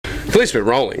At least we're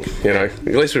rolling, At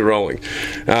least we're rolling.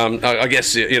 I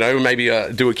guess, maybe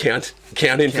do a count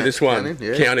in for this one.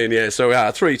 Count in, yeah. So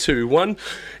 3, 2, 1.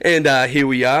 And here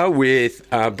we are with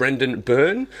Brenden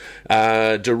Byrne,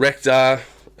 director,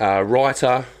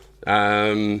 writer,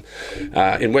 in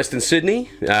Western Sydney.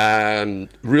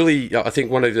 Really, I think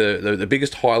one of the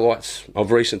biggest highlights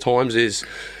of recent times is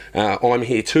I'm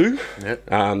Here Too. Yep.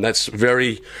 That's a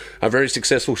very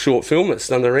successful short film that's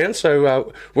done the round.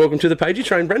 So welcome to the Pagey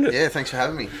train, Brenden. Yeah, thanks for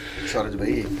having me. Excited to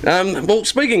be here. Well,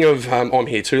 speaking of I'm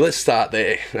Here Too, let's start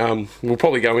there. We'll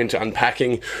probably go into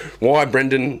unpacking why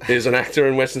Brenden is an actor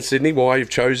in Western Sydney, why you've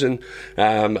chosen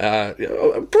quite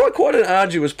an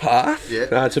arduous path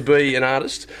to be an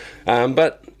artist.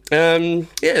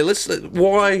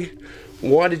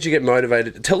 Why did you get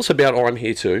motivated? Tell us about I'm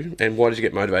Here Too, and why did you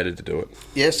get motivated to do it?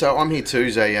 Yeah, so I'm Here Too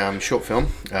is a short film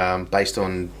based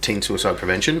on teen suicide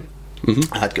prevention.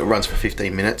 Mm-hmm. It runs for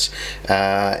 15 minutes,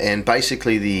 and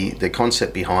basically the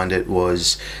concept behind it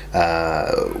was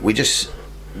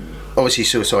obviously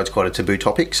suicide's quite a taboo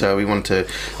topic, so we wanted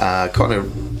to kind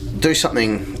of do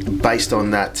something based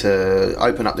on that to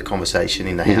open up the conversation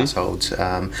in the households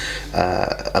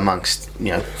amongst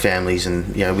families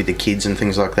and with the kids and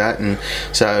things like that. And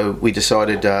so we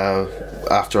decided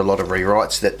after a lot of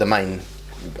rewrites that the main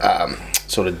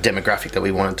sort of demographic that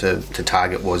we wanted to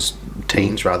target was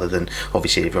teens, rather than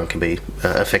obviously everyone can be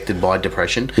affected by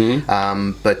depression.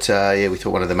 But we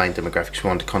thought one of the main demographics we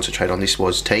wanted to concentrate on this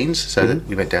was teens, so that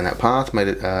we went down that path, made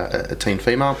it a teen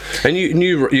female. And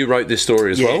you wrote this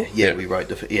story as well? Yeah, we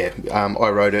wrote I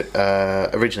wrote it.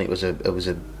 Originally it was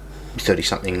a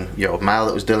 30-something-year-old male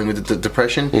that was dealing with the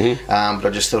depression, but I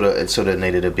just thought it sort of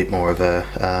needed a bit more of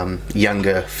a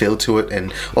younger feel to it,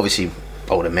 and obviously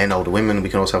older men, older women, we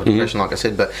can also have a depression, like I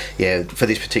said, but for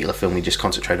this particular film we just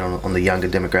concentrated on the younger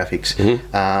demographics.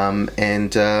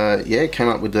 Came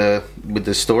up with the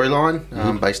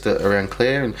storyline based around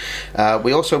Claire, and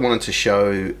we also wanted to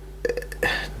show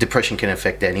depression can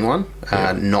affect anyone,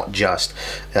 not just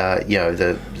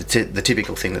the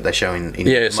typical thing that they show in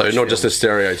so not films. Just a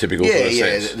stereotypical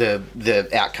sense. The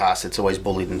outcast that's always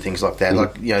bullied and things like that.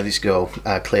 Like this girl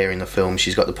Claire in the film,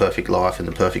 she's got the perfect life and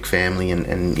the perfect family,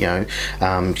 and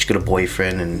she's got a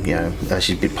boyfriend, and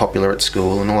she's a bit popular at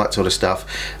school and all that sort of stuff,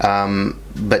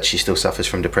 but she still suffers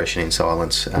from depression in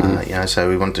silence. So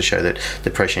we wanted to show that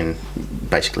depression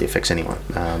basically affects anyone.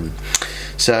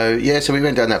 So we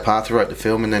went down that path, wrote the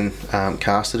film, and then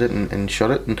casted it and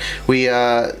shot it. And we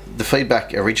the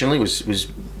feedback originally was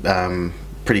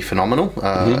pretty phenomenal.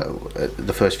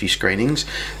 The first few screenings,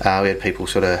 we had people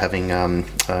sort of having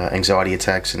anxiety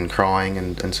attacks and crying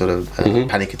and sort of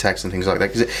panic attacks and things like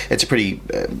that, because it's a pretty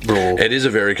raw. It is a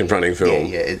very confronting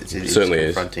film. It certainly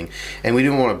confronting, and we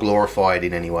didn't want to glorify it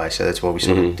in any way, so that's why we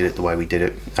sort of did it the way we did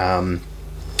it.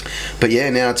 But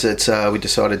now it's we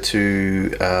decided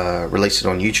to release it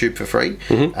on YouTube for free,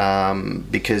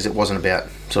 because it wasn't about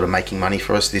sort of making money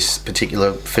for us, this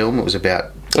particular film. It was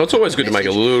about... Well, it's always good to make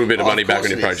a little bit of money back on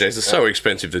your projects. It's so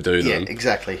expensive to do them. Yeah,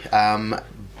 exactly.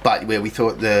 But we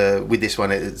thought with this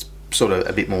one, it's sort of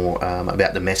a bit more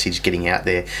about the message getting out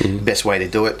there. Best way to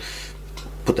do it,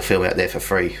 put the film out there for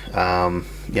free.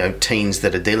 Teens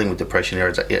that are dealing with depression are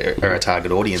a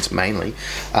target audience mainly,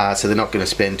 so they're not going to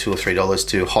spend $2 or $3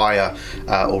 to hire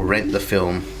or rent the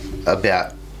film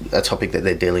about a topic that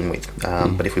they're dealing with.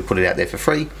 But if we put it out there for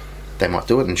free, they might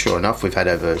do it, and sure enough, we've had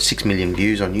over 6 million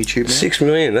views on YouTube now. 6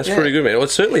 million, that's pretty good, man. Well,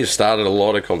 it certainly has started a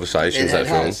lot of conversations, film.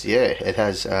 It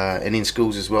has. And in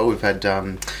schools as well, we've had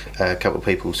a couple of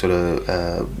people sort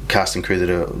of cast and crew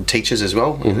that are teachers as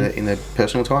well in their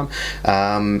personal time.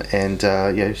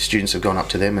 Students have gone up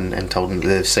to them and told them that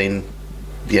they've seen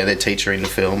their teacher in the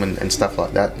film and stuff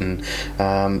like that, and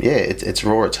it's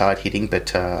raw, it's hard hitting,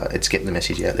 but it's getting the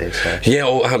message out there. So.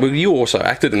 You also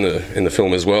acted in the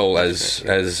film as well as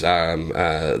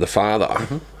the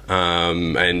father.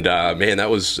 Man, that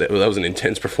was an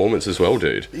intense performance as well,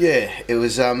 dude. Yeah, it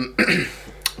was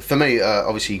for me,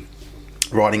 obviously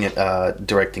writing it,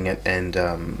 directing it, and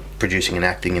producing and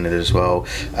acting in it as well.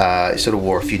 I sort of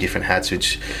wore a few different hats,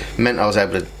 which meant I was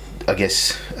able to, I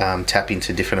guess, tap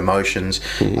into different emotions,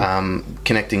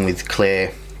 connecting with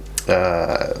Claire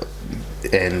or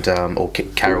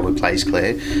Carol, who plays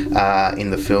Claire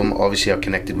in the film. Obviously I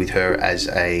connected with her as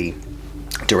a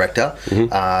director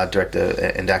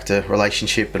and actor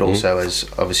relationship, but also as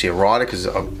obviously a writer, because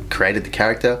I created the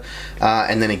character,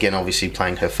 and then again obviously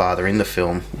playing her father in the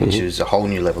film, which is a whole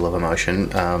new level of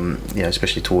emotion,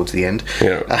 especially towards the end.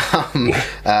 It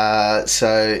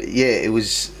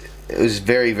was it was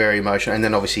very, very emotional. And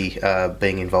then obviously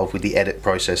being involved with the edit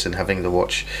process and having to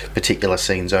watch particular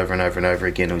scenes over and over and over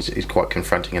again is quite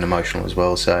confronting and emotional as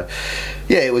well. So,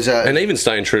 yeah, it was... and even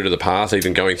staying true to the path,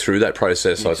 even going through that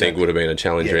process, exactly. I think would have been a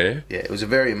challenge there. Yeah, it was a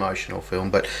very emotional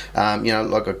film. But,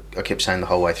 like I kept saying the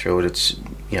whole way through it, it's,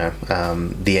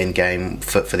 the end game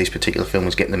for this particular film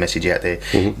was getting the message out there,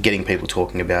 getting people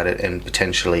talking about it, and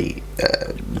potentially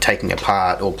taking a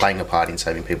part or playing a part in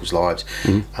saving people's lives.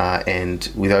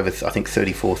 And with over, I think,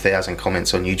 34,000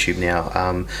 comments on YouTube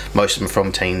now, most of them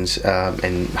from teens,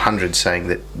 and hundreds saying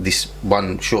that this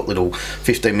one short little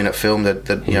 15-minute film that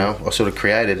I sort of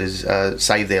created has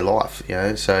saved their life.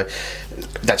 So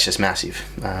that's just massive.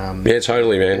 Yeah,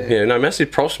 totally, man. Yeah, no,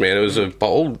 massive props, man. It was a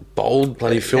bold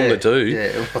bloody film to do. Yeah,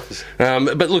 it was.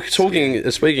 But look,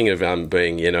 speaking of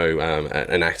being,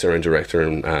 an actor and director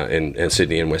in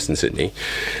Sydney and Western Sydney.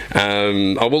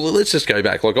 Well, let's just go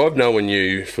back. Like, I've known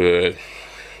you for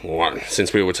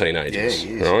since we were teenagers,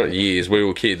 right? Years. We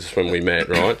were kids when we met,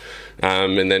 right?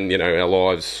 And then, our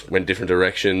lives went different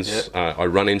directions. I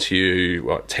run into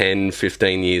you, 10,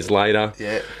 15 years later.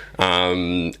 Yeah.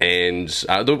 And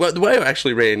the way I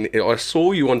actually ran, I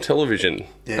saw you on television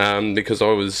because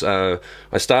I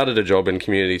started a job in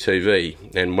community TV,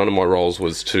 and one of my roles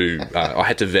was I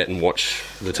had to vet and watch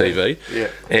the TV. Yeah.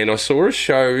 And I saw a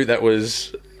show that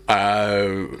was...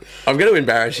 I'm going to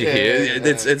embarrass you here.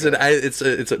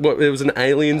 It was an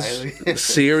aliens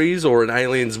series or an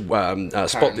aliens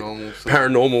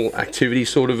paranormal activity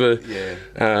sort of a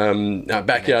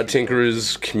backyard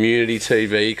tinkerers community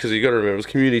TV, because you got to remember it was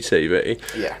community TV.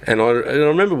 Yeah. And I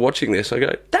remember watching this. I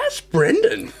go, that's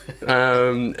Brenden.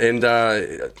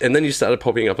 And then you started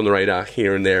popping up on the radar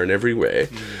here and there and everywhere.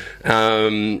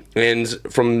 And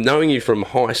from knowing you from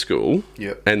high school,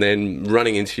 and then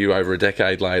running into you over a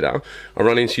decade later, I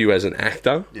run into you as an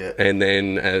actor, and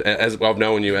then as I've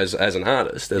known you as an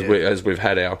artist, as we've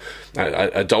had our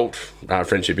adult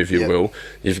friendship, if you will.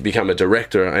 You've become a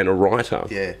director and a writer.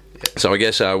 Yeah. So I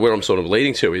guess where I'm sort of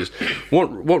leading to is what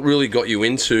really got you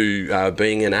into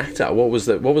being an actor? What was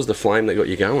the flame that got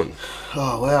you going?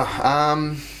 Oh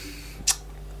wow.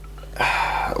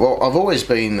 Well, I've always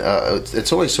been,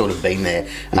 it's always sort of been there,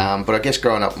 but I guess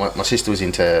growing up, my sister was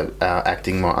into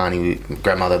acting, my auntie,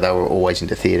 grandmother, they were always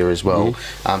into theatre as well.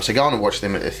 So going and watch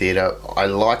them at the theatre, I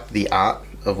liked the art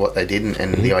of what they did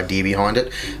and the idea behind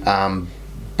it,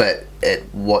 but it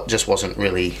just wasn't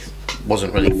really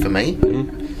for me.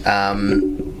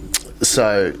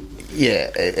 So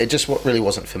yeah, it just really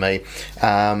wasn't for me.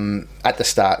 At the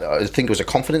start, I think it was a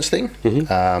confidence thing,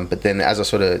 but then as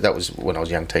that was when I was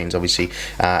young teens, obviously,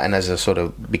 and as I sort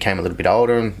of became a little bit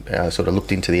older and sort of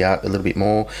looked into the art a little bit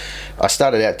more, I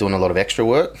started out doing a lot of extra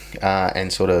work,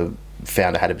 and sort of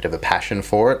found I had a bit of a passion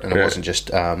for it, and it wasn't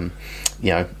just,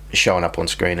 showing up on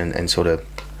screen and sort of...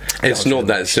 It's not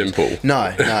that simple.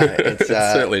 No, it's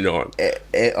certainly not.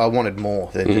 I wanted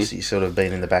more than just sort of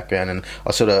being in the background, and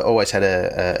I sort of always had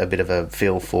a bit of a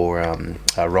feel for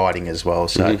writing as well.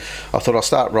 So I thought I'll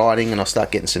start writing and I'll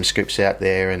start getting some scripts out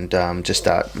there and just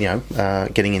start,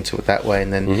 getting into it that way.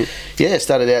 And then,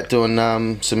 started out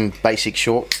doing some basic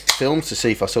short films to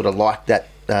see if I sort of liked that.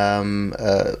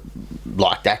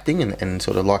 Liked acting and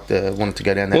sort of wanted to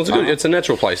go down that path. It's a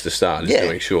natural place to start,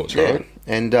 doing shorts, right?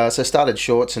 And so started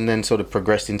shorts and then sort of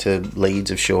progressed into leads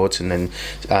of shorts, and then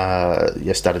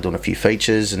started doing a few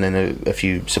features and then a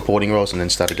few supporting roles, and then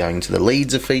started going into the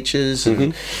leads of features.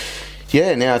 And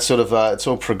now it's sort of it's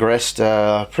all progressed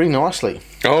pretty nicely.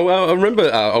 Oh, well, I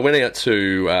remember I went out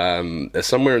to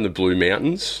somewhere in the Blue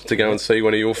Mountains to go and see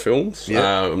one of your films.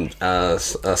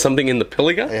 Something in the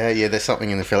Pilliga. Yeah, there's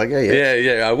something in the Pilliga.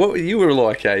 Yeah. What you were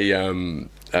like a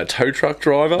tow truck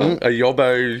driver, a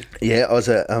yobbo. Yeah, I was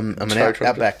I'm an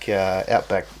outback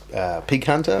pig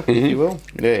hunter, if you will.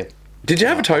 Yeah. Did you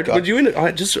have a tow truck? Were you in it?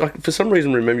 I for some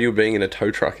reason remember you being in a tow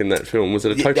truck in that film. Was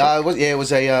it a tow truck? It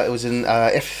was an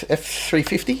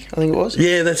F350, I think it was.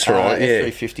 Yeah, that's right.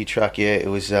 F350 truck. Yeah, it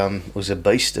was a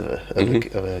beast of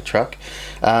a truck.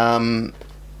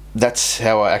 That's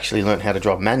how I actually learned how to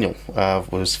drive manual.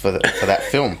 Was for that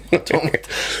film. I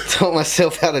taught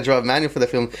myself how to drive manual for the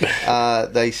film.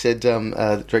 They said,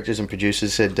 the directors and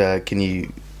producers said, "Can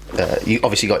you? You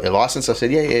obviously got your license." I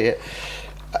said, "Yeah."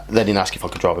 They didn't ask if I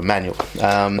could drive a manual.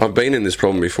 I've been in this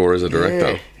problem before as a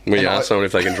director. We ask someone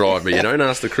if they can drive, but you don't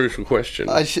ask the crucial question.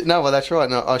 No, well, that's right.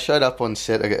 No, I showed up on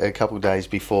set a couple of days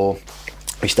before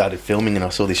we started filming, and I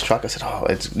saw this truck. I said, "Oh,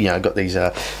 it's got these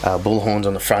bullhorns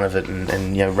on the front of it,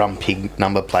 and rum pig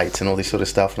number plates and all this sort of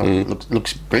stuff." And it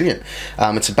looks brilliant.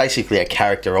 It's basically a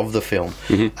character of the film,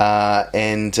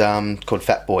 and called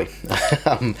Fat Boy.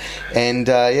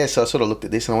 So I sort of looked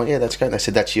at this and I went, "Yeah, that's great." And they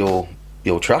said, "That's your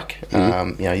truck.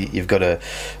 You've got to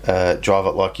drive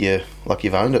it like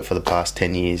you've owned it for the past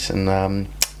 10 years." And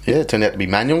it turned out to be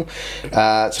manual.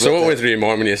 So what went through your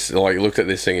mind when you looked at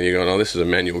this thing and you're going, "Oh, this is a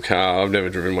manual car. I've never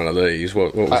driven one of these."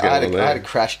 What was going on there? I had a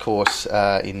crash course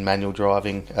in manual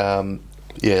driving.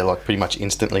 Pretty much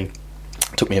instantly.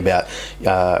 It took me about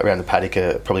around the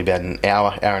paddock, probably about an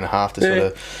hour and a half to sort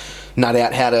of nut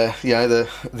out how to,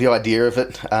 the idea of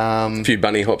it. A few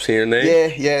bunny hops here and there.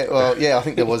 I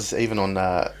think there was even on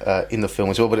in the film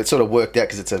as well, but it sort of worked out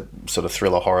because it's a sort of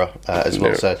thriller horror as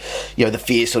well. So, the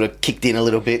fear sort of kicked in a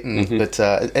little bit, but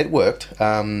it worked.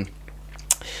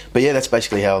 But that's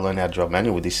basically how I learned how to drive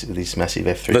manual with this massive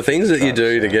F3. The things that you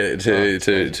do to get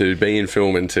to be in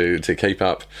film and to keep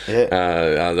up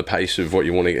the pace of what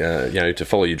you want to to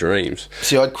follow your dreams.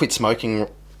 See, I'd quit smoking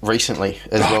recently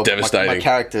as well. Devastating. My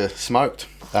character smoked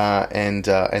and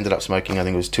ended up smoking, I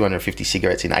think it was 250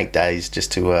 cigarettes in 8 days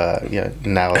just to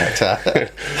nail that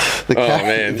the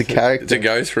character. To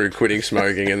go through quitting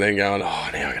smoking and then going, "Oh,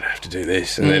 now I'm going to have to do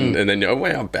this," and then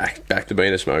I'm back to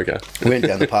being a smoker. We went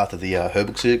down the path of the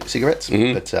herbal cigarettes,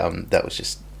 but that was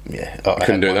just I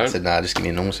couldn't do that. I said, "Nah, just give me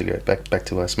a normal cigarette." Back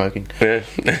to smoking. Yeah.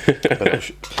 But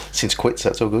I've since quit, so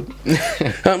it's all good.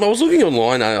 I was looking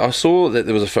online. I saw that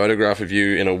there was a photograph of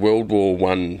you in a World War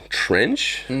I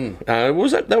trench.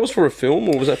 Was that was for a film,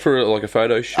 or was that for a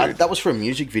photo shoot? That was for a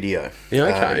music video. Yeah,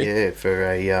 okay. For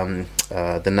a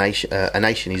A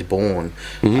Nation Is Born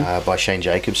by Shane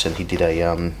Jacobson. He did a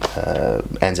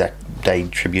Anzac Day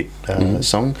tribute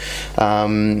song.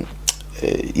 That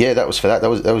was for that.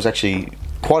 That was actually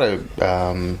quite a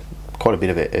bit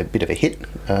of a hit.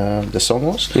 The song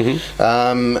was,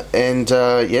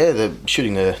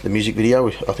 shooting the music video.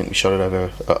 I think we shot it over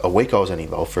a week. I was only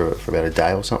involved for about a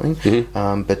day or something.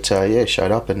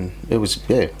 Showed up, and it was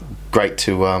great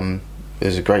to. It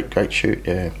was a great shoot.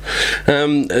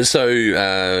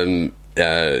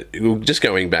 Just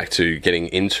going back to getting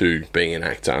into being an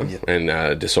actor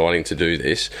and deciding to do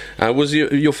this, was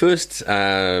your first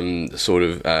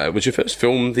was your first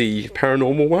film the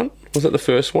paranormal one? Was it the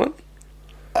first one?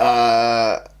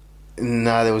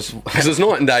 No, there was... Because it's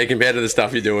night and day compared to the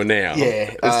stuff you're doing now.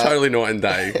 Yeah. It's totally night and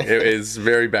day. It is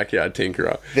very backyard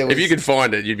tinkerer. If you could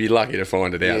find it, you'd be lucky to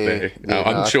find it out there.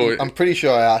 Yeah, I'm pretty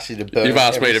sure I asked you to bury it. You've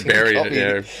asked me to bury it,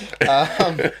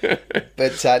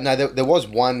 there was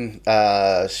one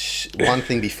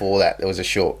thing before that. There was a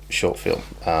short film.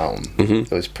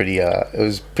 It was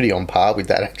pretty on par with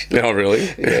that, actually. Oh, really?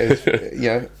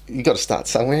 Yeah, you got to start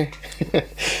somewhere.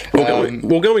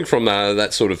 Going from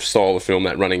that sort of style of film,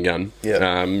 that run and gun,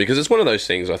 because it's one of those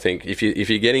things. I think if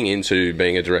you're getting into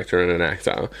being a director and an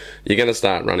actor, you're going to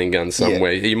start running guns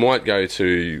somewhere. You might go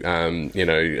to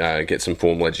get some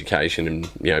formal education in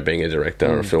being a director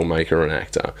or a filmmaker or an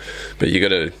actor, but you're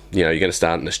going to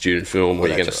start in a student film or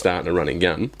you're going to start in a running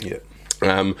gun. Yeah.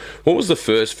 What was the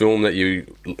first film that you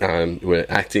were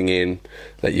acting in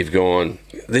that you've gone,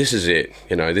 this is it?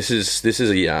 This is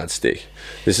a yardstick.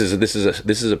 This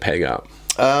is a peg up.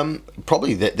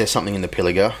 Probably There's Something in the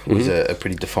Pilliga was a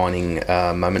pretty defining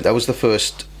moment. That was the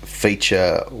first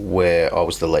feature where I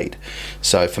was the lead.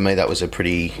 So for me, that was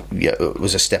it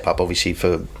was a step up, obviously,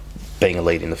 for being a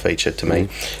lead in the feature to me.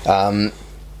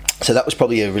 So that was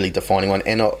probably a really defining one,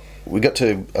 and I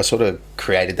sort of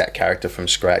created that character from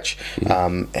scratch.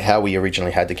 How we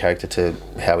originally had the character to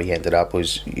how he ended up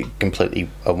was completely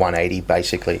a 180,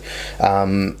 basically.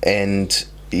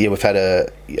 We've had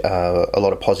a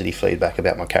lot of positive feedback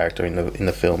about my character in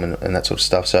the film and that sort of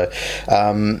stuff. So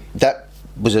that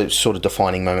was a sort of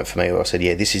defining moment for me where I said,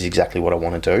 this is exactly what I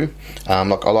want to do. I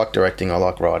like directing, I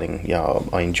like writing,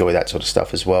 I enjoy that sort of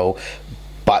stuff as well.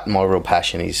 But my real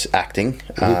passion is acting,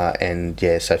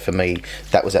 so for me,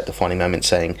 that was that defining moment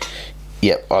saying,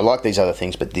 I like these other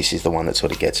things, but this is the one that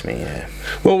sort of gets me. Yeah.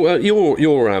 Well,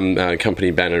 your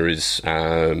company banner is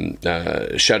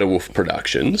Shadow Wolf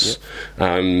Productions,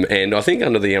 and I think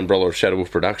under the umbrella of Shadow Wolf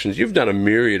Productions, you've done a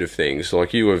myriad of things.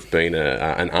 Like you have been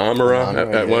an armourer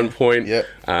at one point. Yep.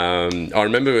 I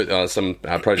remember some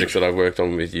projects that I've worked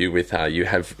on with you.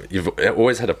 You've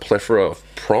always had a plethora of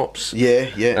props. Yeah.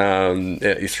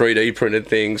 3D printed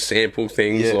things, sample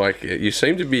things. Yeah. Like you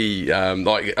seem to be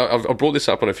I've brought this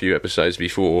up on a few episodes shows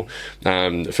before,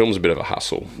 the film's a bit of a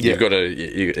hustle. You've got to,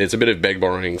 it's a bit of beg,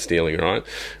 borrowing, stealing, right?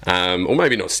 Or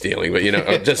maybe not stealing, but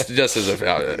just as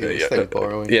a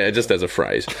borrowing. Just as a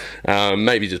phrase,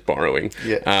 maybe just borrowing.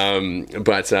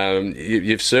 But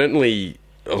you've certainly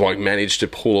managed to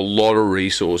pull a lot of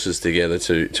resources together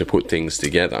to put things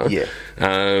together.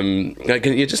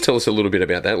 Can you just tell us a little bit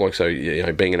about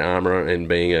that? Being an armourer and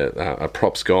being a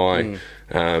props guy.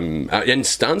 And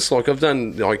stunts, I've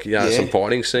done some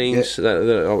fighting scenes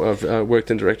that I've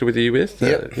worked and directed with you with.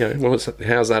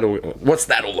 How's that all? What's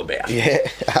that all about?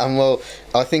 Well,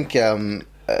 I think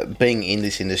being in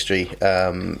this industry,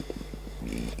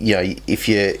 if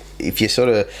you're sort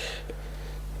of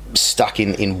stuck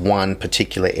in one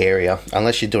particular area,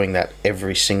 unless you're doing that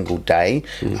every single day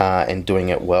and doing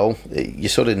it well, you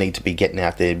sort of need to be getting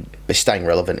out there, staying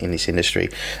relevant in this industry.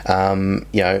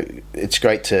 It's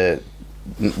great to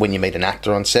when you meet an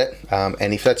actor on set,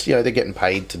 and if that's they're getting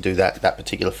paid to do that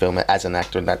particular film as an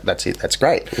actor, and that's it, that's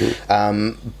great.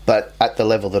 But at the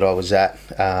level that I was at,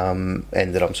 and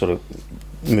that I'm sort of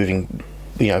moving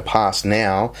past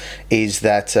now, is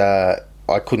that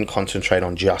I couldn't concentrate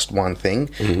on just one thing.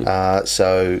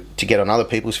 So to get on other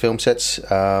people's film sets,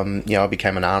 I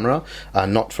became an armourer,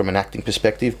 not from an acting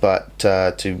perspective, but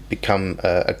to become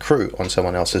a crew on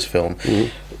someone else's film.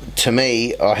 To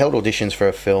me, I held auditions for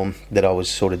a film that I was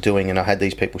sort of doing, and I had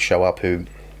these people show up who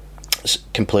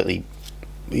completely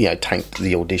tanked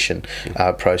the audition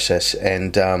process,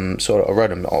 and sort of I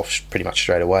wrote them off pretty much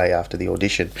straight away after the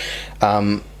audition.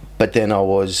 But then I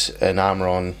was an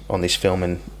armourer on this film,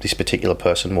 and this particular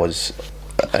person was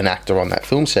an actor on that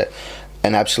film set,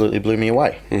 and absolutely blew me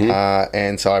away.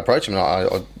 And so I approached him, and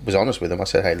I was honest with him. I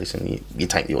said, "Hey, listen, you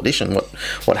tanked the audition.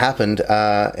 What happened?"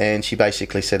 And she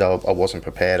basically said, "I wasn't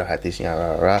prepared. I had this,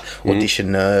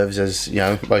 audition nerves, as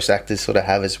most actors sort of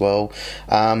have as well."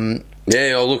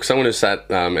 Look, someone who sat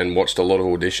and watched a lot of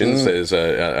auditions, there's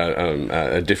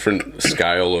a different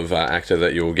scale of actor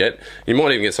that you'll get. You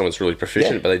might even get someone that's really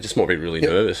proficient, but they just might be really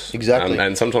nervous. Exactly.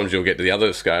 And sometimes you'll get to the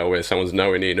other scale where someone's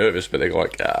nowhere near nervous, but they're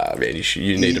like, man,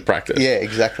 you need to practice. Yeah,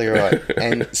 exactly right.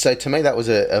 And so to me, that was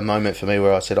a moment for me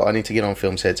where I said, I need to get on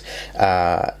film sets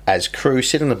as crew,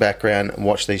 sit in the background and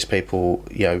watch these people,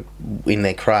 in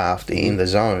their craft, in the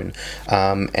zone,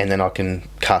 and then I can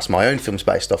cast my own films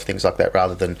based off things like that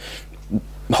rather than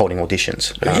holding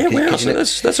auditions. So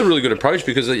that's a really good approach,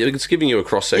 because it's giving you a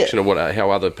cross section of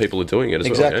how other people are doing it as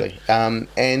well. Exactly.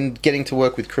 And getting to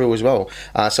work with crew as well.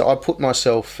 So I put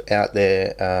myself out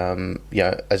there,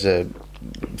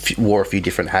 wore a few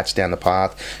different hats down the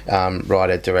path.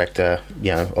 Writer, director,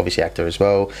 obviously actor as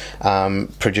well.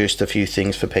 Produced a few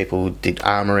things for people. Did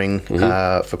armouring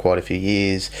for quite a few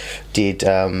years. Did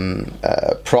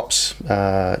props.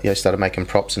 Started making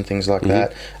props and things like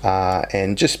that.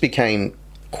 And just became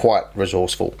quite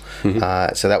resourceful.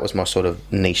 So that was my sort of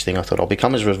niche thing. I thought I'll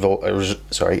become as resourceful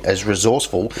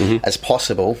as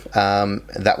possible.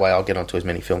 That way I'll get onto as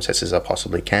many film sets as I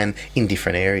possibly can in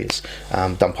different areas.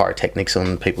 Done pyrotechnics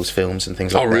on people's films and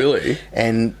things like that. Oh, really?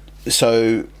 And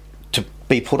so to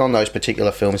be put on those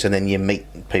particular films, and then you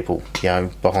meet people,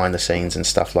 behind the scenes and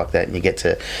stuff like that, and you get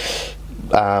to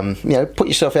put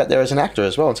yourself out there as an actor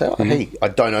as well, and say, hey, I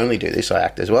don't only do this, I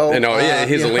act as well. And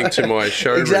here's a link to my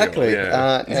show. Exactly.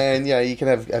 And you can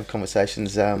have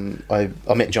conversations. I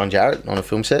met John Jarrett on a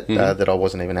film set that I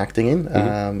wasn't even acting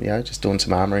in, just doing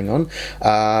some armouring on.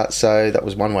 So that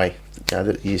was one way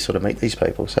that you sort of meet these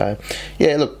people. So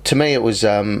look, to me it was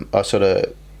I sort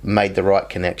of made the right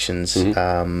connections,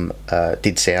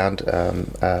 did sound,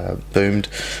 boomed.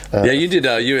 You did.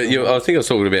 I think I was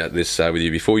talking about this with you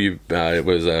before. You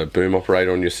was a boom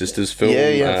operator on your sister's film,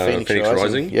 Phoenix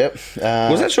Rising. Yep.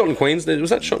 Was that shot in Queensland? Was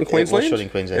that shot in Queensland? It was shot in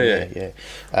Queensland.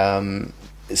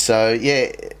 So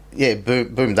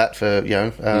boomed that for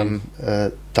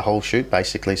the whole shoot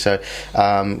basically. So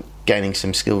gaining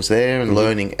some skills there and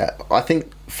learning. I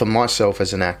think for myself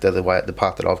as an actor, the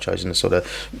path that I've chosen to sort of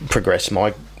progress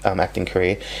my acting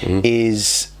career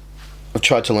is I've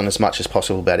tried to learn as much as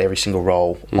possible about every single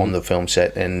role on the film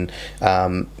set, and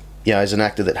as an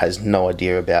actor that has no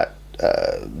idea about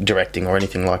directing or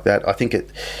anything like that, I think it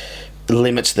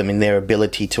limits them in their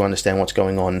ability to understand what's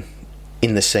going on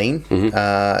in the scene.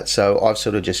 So I've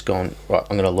sort of just gone, right,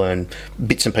 I'm going to learn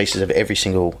bits and pieces of every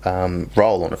single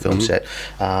role on a film set.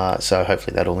 So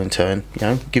hopefully that'll in turn,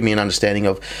 give me an understanding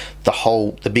of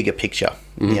the bigger picture.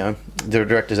 The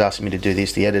director's asking me to do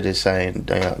this, the editor's saying,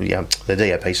 the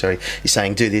DOP, is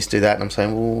saying do this, do that, and I'm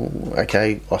saying, well,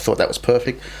 okay, I thought that was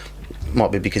perfect.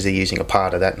 might be because they're using a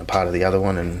part of that and a part of the other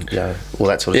one, and all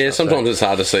that sort of stuff. Yeah, sometimes it's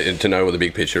hard to know what the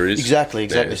big picture is. Exactly.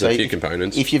 There's a few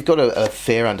components. If you've got a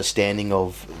fair understanding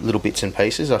of little bits and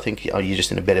pieces, I think you're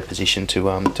just in a better position to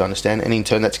understand, and in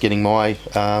turn that's getting my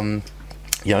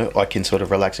I can sort of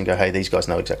relax and go, hey, these guys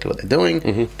know exactly what they're doing,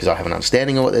 because I have an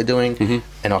understanding of what they're doing,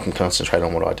 and I can concentrate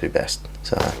on what I do best.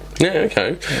 So yeah,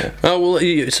 okay. Yeah. Well,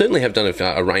 you certainly have done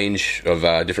a range of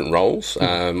different roles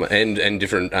and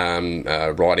different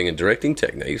writing and directing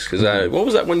techniques. Because what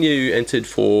was that when you entered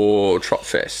for Trot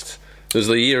Fest? It was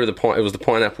the year of the it was the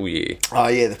pineapple year. Oh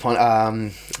yeah, the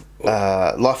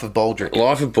Life of Baldrick.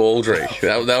 Life of Baldrick.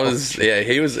 That was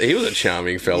He was a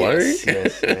charming fellow.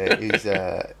 Yes,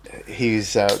 yeah. He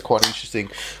was quite interesting.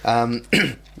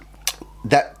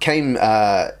 That came,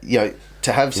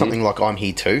 to have something like I'm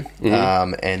Here Too,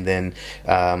 and then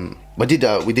we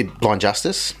did Blind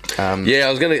Justice. I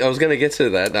was gonna get to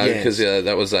that because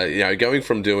that was going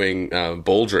from doing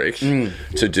Baldrick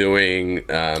to doing.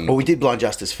 Well, we did Blind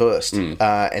Justice first, and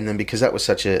then because that was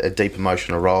such a deep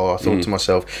emotional role, I thought to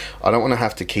myself, I don't want to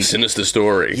have to keep sinister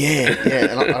story. Yeah,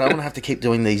 and I don't want to have to keep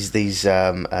doing these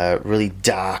really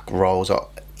dark roles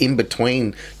in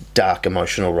between dark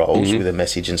emotional roles with a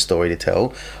message and story to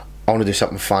tell. I want to do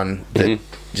something fun that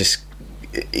just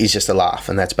is just a laugh,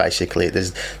 and that's basically it.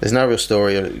 There's no real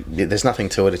story. There's nothing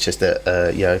to it. It's just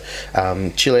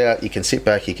chill out. You can sit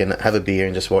back. You can have a beer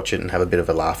and just watch it and have a bit of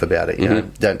a laugh about it. You know,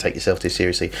 don't take yourself too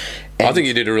seriously. And I think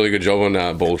you did a really good job on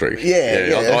Baldrick.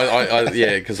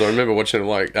 Because I remember watching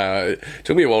it. It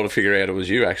took me a while to figure out it was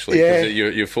you actually. Yeah,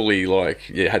 you're fully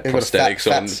had prosthetics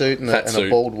got a on, fat suit and a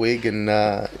bald wig, and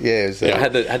I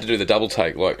had to do the double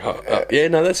take.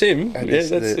 That's him. And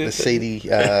the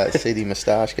seedy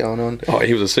moustache going on. Oh,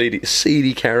 he was a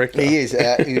seedy character. He is.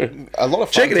 A lot of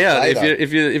fun. Check it out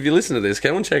if you listen to this.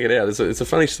 Come and check it out. It's a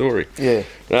funny story. Yeah.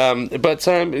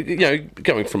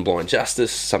 Going from Blind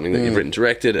Justice, something that you've written,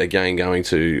 directed, again going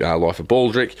to Life of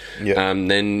Baldrick. Yeah.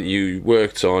 Then you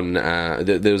worked on.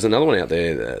 There was another one out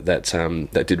there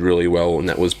that did really well, and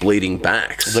that was Bleeding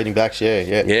Backs. Bleeding Backs.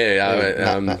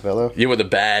 Yeah. Matt Vella. You were the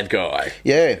bad guy.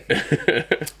 Yeah.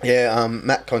 Yeah.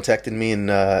 Matt contacted me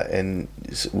and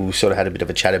we sort of had a bit of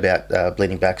a chat about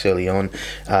Bleeding Backs early on,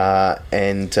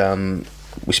 and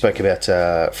we spoke about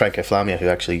Franco Flamia, who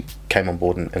actually came on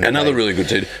board. And another really good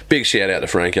dude. Big shout out to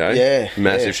Franco. Yeah.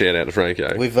 Massive shout out to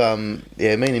Franco. We've, me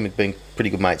and him have been pretty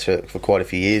good mates for quite a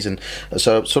few years, and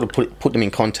so sort of put them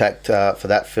in contact for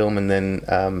that film, and then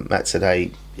Matt said,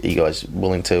 hey, are you guys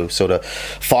willing to sort of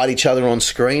fight each other on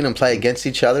screen and play against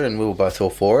each other? And we were both all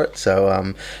for it.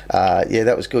 So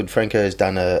that was good. Franco's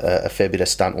done a fair bit of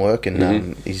stunt work,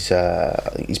 and he's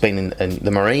been in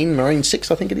the Marine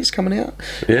 6, I think it is, coming out.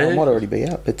 Yeah, it might already be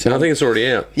out, but I think it's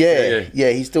already out.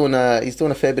 Yeah. He's doing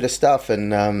a fair bit of stuff,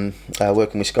 and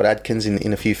working with Scott Adkins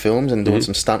in a few films, and doing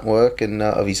some stunt work and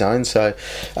of his own. So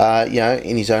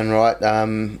in his own right,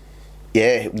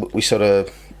 we sort of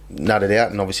nutted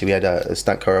out, and obviously we had a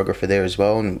stunt choreographer there as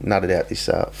well, and nutted out this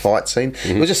fight scene.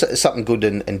 It was just something good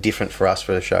and different for us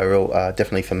for the show reel,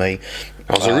 definitely for me.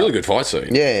 It was a really good fight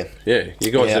scene. Yeah,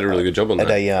 you guys did a really good job on that.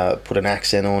 They put an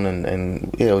accent on,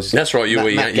 and it was. That's right. You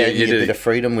gave me a bit of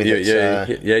freedom with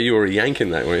it. You were a Yank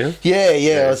in that, were you? Yeah.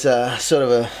 It was sort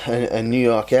of a New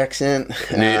York accent,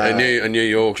 a New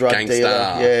York drug gangster.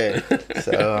 Dealer. Yeah.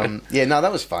 So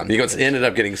that was fun. You ended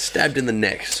up getting stabbed in the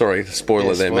neck. Sorry,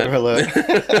 spoiler there, Matt.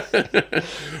 Alert.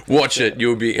 Watch it.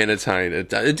 You'll be entertained.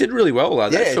 It did really well.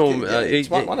 That film. It's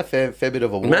won a fair bit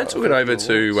of awards. Matt took it over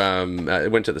to.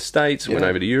 Went to the States. Went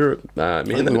over to Europe. I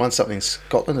think we won something in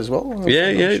Scotland as well.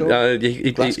 Sure.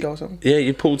 Glasgow or something. Yeah,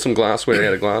 you pulled some glassware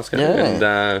out of Glasgow,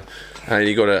 and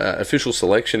you got an official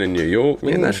selection in New York.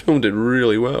 Man, that film did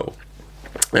really well.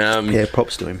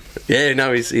 Props to him. Yeah,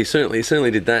 no, he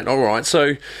certainly did that. All right,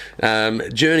 so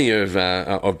journey of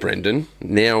Brenden.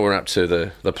 Now we're up to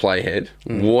the playhead.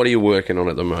 What are you working on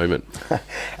at the moment?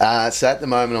 So at the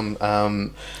moment,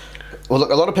 I'm. Well, look,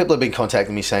 a lot of people have been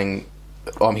contacting me saying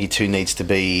I'm Here Too needs to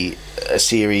be a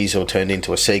series or turned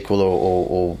into a sequel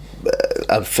or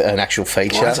an actual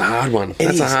feature. Well, that's a hard one.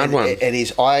 It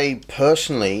is. I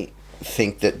personally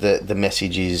think that the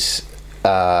message is.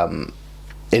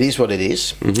 It is what it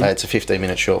is. It's a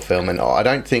 15-minute short film, and I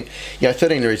don't think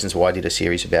 13 Reasons Why I did a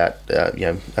series about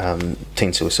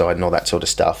teen suicide and all that sort of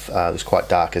stuff. It was quite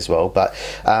dark as well, but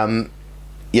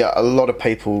yeah, a lot of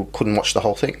people couldn't watch the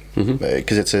whole thing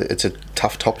because it's a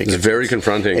tough topic. It's very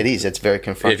confronting. It is. It's very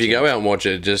confronting. If you go out and watch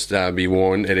it, just be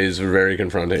warned, it is very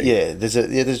confronting. Yeah, there's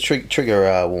a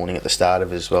trigger warning at the start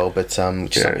of it as well, but some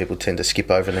people tend to skip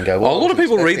over and then go. Well, a lot of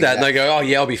people read that and they go, "Oh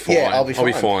yeah, I'll be fine. Yeah, I'll be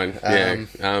fine."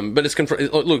 But it's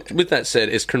look. With that said,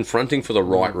 it's confronting for the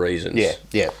right reasons.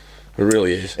 Yeah. It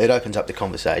really is. It opens up the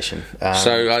conversation.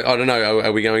 So, I don't know,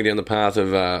 are we going down the path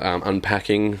of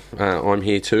unpacking I'm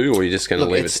Here Too, or are you just going to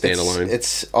leave it standalone?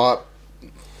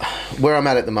 Where I'm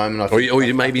at the moment, I think,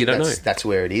 or maybe you don't know. That's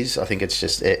where it is. I think it's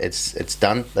just, it's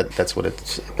done. That's what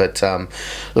it's... But,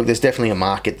 look, there's definitely a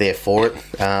market there for it.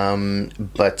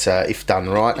 But if done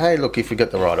right, hey, look, if we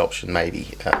got the right option, maybe.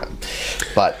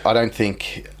 But I don't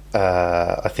think...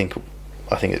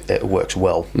 I think it works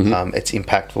well. It's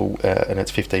impactful, and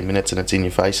it's 15 minutes, and it's in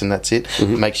your face, and that's it. It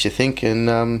makes you think,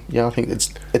 and I think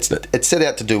it's set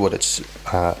out to do what its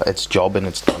job, and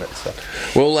it's done it. So.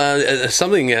 Well,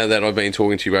 something that I've been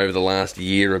talking to you over the last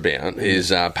year about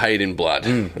is Paid in Blood,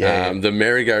 the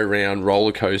merry-go-round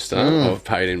roller coaster of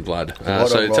Paid in Blood.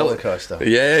 What a roller coaster!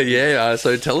 Yeah.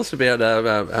 So tell us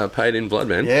about Paid in Blood,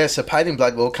 man. Yeah, so Paid in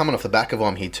Blood. Well, coming off the back of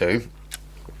I'm Here Too.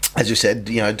 As you said,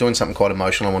 doing something quite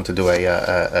emotional. I wanted to do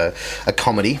a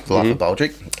comedy, The Life of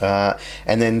Baldrick,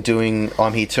 and then doing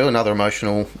I'm Here Too, another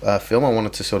emotional film. I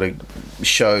wanted to sort of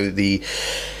show the,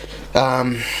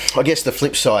 I guess, the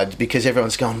flip side, because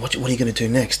everyone's going, what are you going to do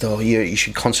next? Oh, you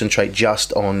should concentrate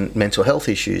just on mental health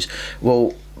issues.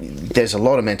 Well, there's a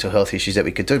lot of mental health issues that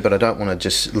we could do, but I don't want to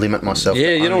just limit myself.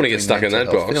 Yeah, you don't want to get stuck in that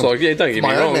box. Like, don't get me wrong.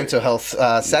 My own mental health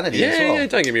sanity as well. Yeah,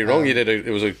 don't get me wrong. It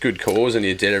was a good cause, and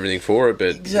you did everything for it.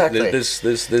 But exactly,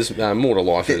 there's more to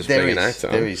life than being an actor.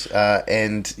 There is,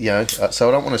 and so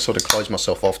I don't want to sort of close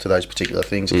myself off to those particular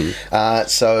things.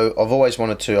 So I've always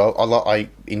wanted to. I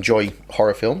enjoy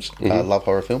horror films. I love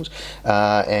horror films,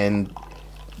 and.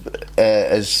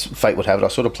 As fate would have it, I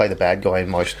sort of play the bad guy in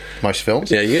most films.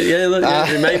 Maybe.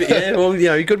 Well,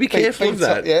 you've got to be careful of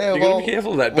that. You've got to be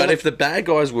careful of that. But if the bad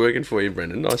guy's working for you,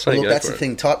 Brenden, I say go for it. That's the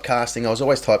thing. Typecasting. I was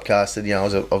always typecasted. I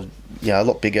was a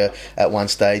lot bigger at one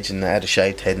stage, and I had a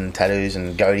shaved head and tattoos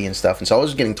and goatee and stuff, and so I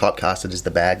was getting typecasted as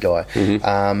the bad guy.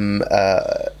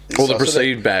 Or the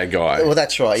perceived bad guy. Well,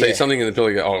 that's right. See something in the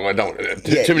pillar. I don't.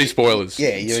 Too many spoilers.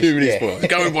 Yeah, too many spoilers.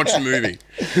 Go and watch the movie.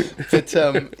 But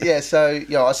so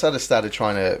I sort of started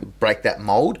trying to break that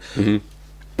mold.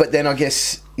 But then I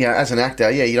guess as an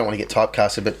actor, you don't want to get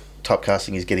typecasted, but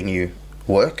typecasting is getting you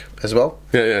work as well.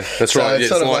 Yeah, that's right.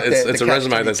 It's a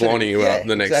resume that's lining you up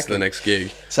the next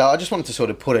gig. So I just wanted to sort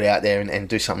of put it out there and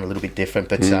do something a little bit different.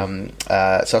 But so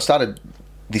I started.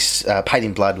 This Paid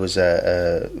in Blood was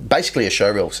basically a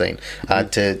showreel scene.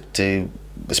 To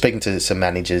speaking to some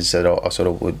managers that I sort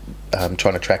of would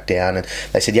trying to track down, and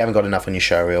they said, you haven't got enough on your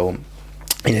showreel.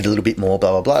 You need a little bit more,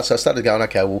 blah blah blah. So I started going,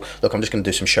 okay, well, look, I'm just going to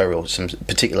do some showreel, some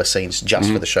particular scenes just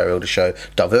for the showreel to show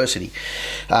diversity.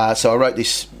 So I wrote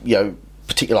this,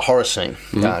 particular horror scene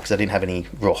because I didn't have any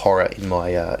real horror in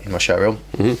my showreel.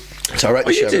 So I wrote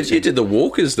the showreel scene. You did the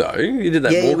Walkers though. You did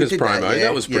that Walkers promo.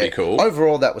 That was pretty cool.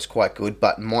 Overall, that was quite good,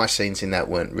 but my scenes in that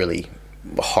weren't really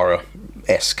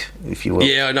horror-esque, if you will.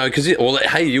 Yeah, I know, because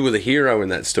you were the hero in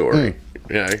that story.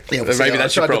 Maybe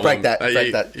that's your problem. To break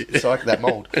that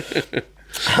mold.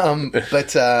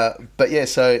 But yeah,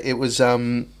 so it was.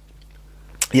 So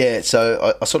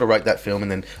I sort of wrote that film, and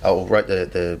then I wrote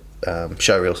the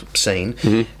showreel scene,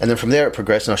 and then from there it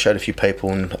progressed, and I showed a few people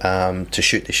to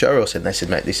shoot the showreel scene. They said,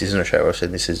 "Mate, this isn't a showreel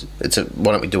scene.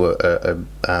 Why don't we do a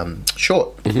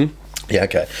short?" Yeah,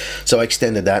 okay. So I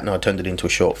extended that and I turned it into a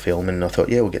short film, and I thought,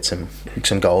 we'll get some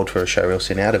gold for a showreel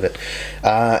scene out of it.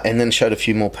 And then showed a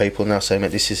few more people, and they'll say,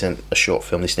 mate, this isn't a short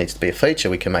film, this needs to be a feature,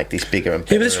 we can make this bigger and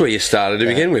better. Yeah, but that's where you started to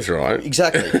begin with, right?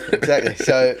 Exactly.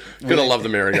 So I love the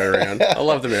merry-go-round. I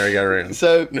love the merry-go-round.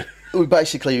 So we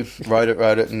basically wrote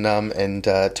it and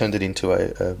turned it into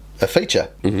a feature.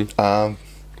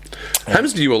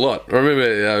 Happens to you a lot. I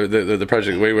remember the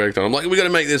project we worked on. I'm like, we got to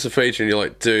make this a feature, and you're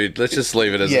like, dude, let's just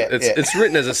leave it as it's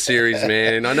written as a series,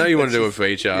 man. I know you want to do a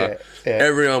feature.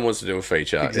 Everyone wants to do a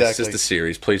feature. Exactly. It's just a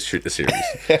series. Please shoot the series.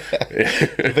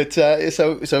 But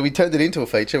so we turned it into a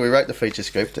feature. We wrote the feature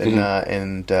script,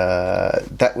 and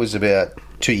that was about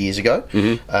 2 years ago.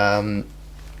 And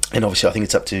obviously, I think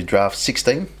it's up to draft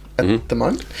 16. At the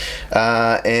moment,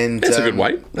 and that's a good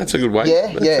weight. That's a good weight.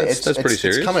 That's pretty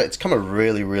serious. It's come a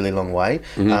really, really long way.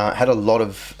 Had a lot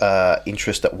of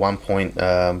interest at one point,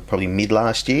 probably mid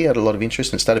last year. Had a lot of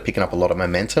interest and started picking up a lot of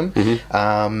momentum.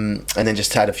 And then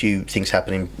just had a few things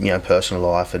happening, personal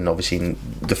life and obviously in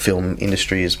the film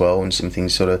industry as well, and some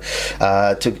things sort of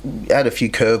had a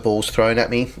few curveballs thrown at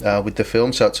me with the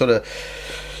film. So it sort of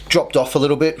dropped off a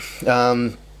little bit.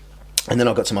 And then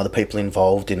I got some other people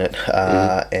involved in it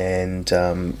and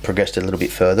progressed it a little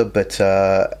bit further. But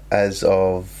as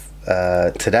of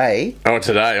today... Oh,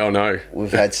 no.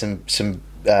 We've had some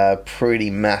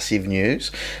pretty massive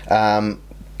news.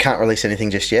 Can't release anything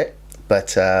just yet.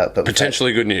 But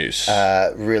potentially good news.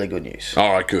 Really good news.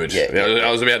 All right, good. Yeah. I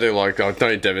was about to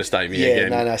don't devastate me again.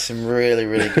 No, some really,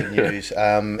 really good news.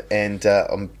 And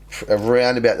I'm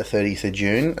around about the 30th of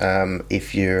June.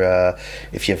 If you're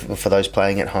for those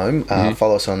playing at home,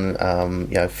 follow us on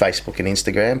Facebook and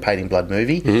Instagram, Paid in Blood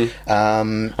Movie.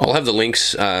 I'll have the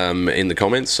links in the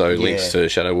comments. So links to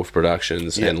Shadow Wolf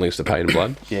Productions and links to Paid in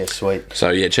Blood. Yeah, sweet.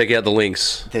 So check out the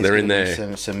links. They're in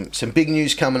there. Some big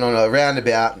news coming on around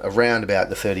about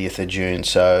the 30th of June.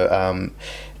 So.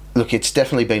 Look, it's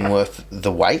definitely been worth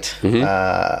the wait.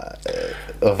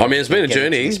 It's been a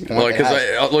journey.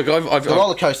 The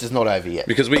roller coaster's not over yet.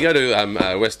 Because we go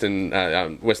to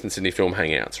Western Sydney Film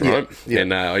Hangouts, right? Yeah.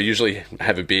 And I usually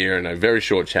have a beer and a very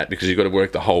short chat because you've got to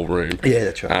work the whole room. Yeah,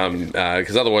 that's right.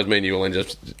 Because otherwise, me and you will end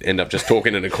up just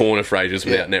talking in a corner for ages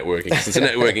without networking. So it's a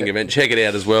networking event. Check it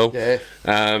out as well.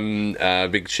 Yeah.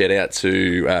 Big shout out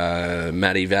to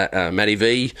Maddie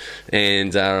V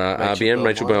and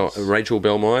RBN Rachel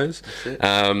Bell-Myers. Every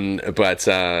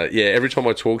time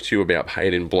I talk to you about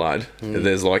Paid in Blood,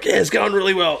 there's it's going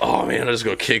really well. Oh man, I just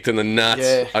got kicked in the nuts.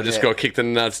 Got kicked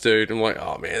in the nuts, dude. I'm like,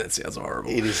 oh man, that sounds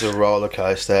horrible. It is a roller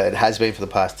coaster. It has been for the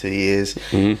past 2 years.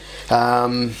 But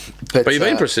you've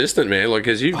been persistent, man.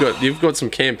 Because you've got some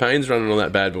campaigns running on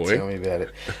that bad boy. Tell me about it.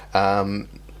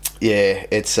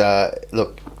 It's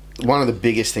look. One of the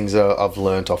biggest things that I've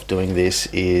learnt off doing this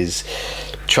is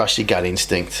trust your gut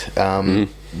instinct,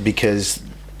 because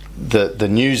the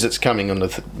news that's coming on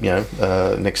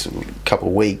the next couple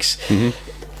of weeks,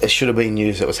 it should have been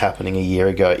news that was happening a year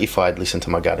ago if I had listened to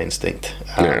my gut instinct.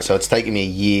 So it's taken me a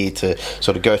year to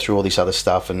sort of go through all this other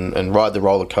stuff and ride the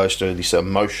roller coaster, this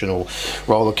emotional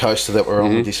roller coaster that we're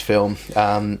on with this film.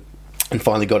 And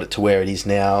finally got it to where it is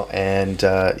now, and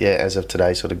as of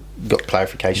today, sort of got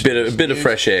clarification. A bit of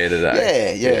fresh air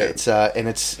today. Yeah.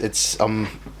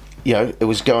 It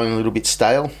was going a little bit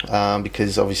stale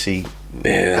because obviously.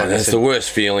 Yeah, that's the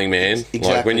worst feeling, man. Exactly.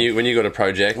 Like when you got a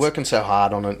project, working so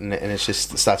hard on it, and it's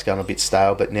just starts going a bit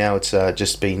stale. But now it's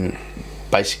just been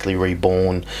basically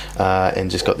reborn, and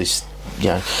just got this,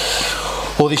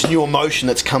 all this new emotion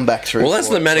that's come back through. Well, that's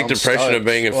the manic depression of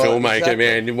being a filmmaker,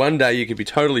 man. One day you could be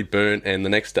totally burnt, and the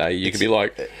next day you could be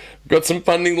like, got some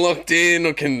funding locked in,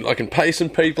 I can pay some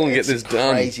people and get this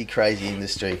done. Crazy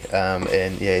industry,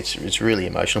 it's really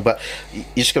emotional. But you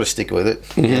just got to stick with it.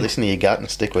 Listen to your gut and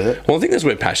stick with it. Well, I think that's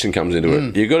where passion comes into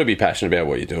it. You've got to be passionate about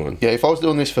what you're doing. Yeah, if I was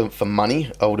doing this for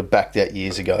money, I would have backed out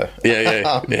years ago.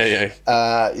 Yeah.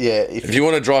 If you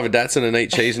want to drive a Datsun and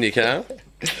eat cheese in your car.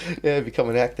 Become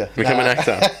an actor.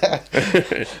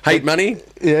 Hate money?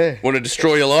 Yeah. Want to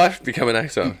destroy your life? Become an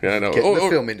actor. Get in the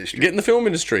film industry. Get in the film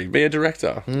industry. Be a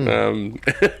director.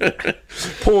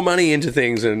 Pour money into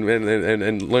things and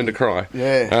learn to cry.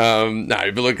 Yeah.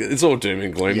 No, but look, it's all doom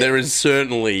and gloom. There is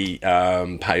certainly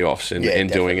payoffs in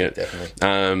doing it.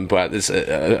 Definitely. But there's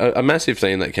a massive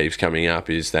theme that keeps coming up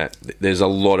is that there's a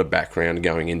lot of background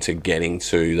going into getting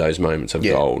to those moments of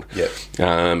gold. Yeah.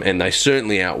 And they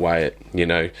certainly outweigh it.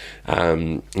 Being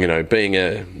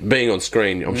on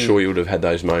screen, I'm sure you would have had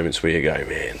those moments where you go,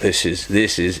 man, this is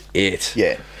it.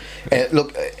 Yeah. And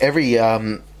look, I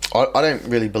don't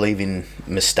really believe in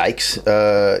mistakes.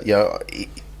 This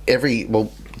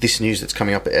news that's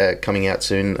coming out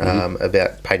soon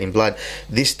about Paid in Blood,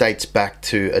 this dates back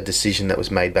to a decision that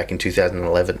was made back in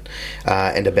 2011,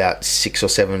 and about 6 or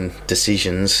 7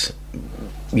 decisions,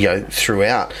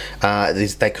 throughout.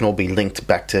 They can all be linked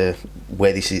back to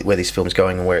where this film's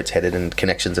going and where it's headed, and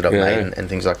connections that I've made and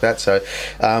things like that. So,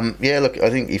 look, I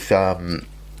think if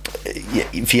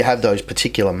you have those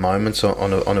particular moments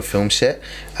on a film set,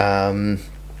 or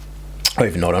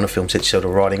even not on a film set, sort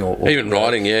of writing or even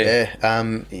writing,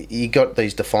 you got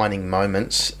these defining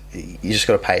moments. You just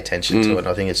got to pay attention to it. And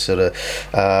I think it's sort of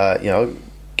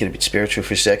get a bit spiritual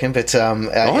for a second, but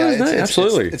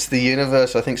absolutely, it's the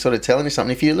universe, I think, sort of telling you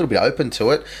something. If you're a little bit open to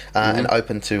it and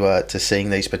open to seeing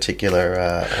these particular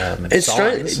it's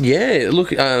signs. strange. Yeah,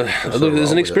 look,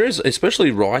 there's an experience,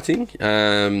 especially writing.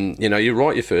 You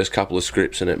write your first couple of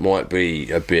scripts, and it might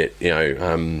be a bit,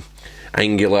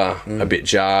 angular, a bit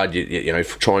jarred. You know,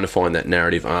 trying to find that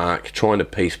narrative arc, trying to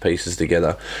piece pieces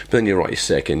together. But then you write your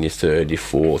second, your third, your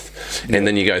fourth, and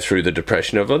then you go through the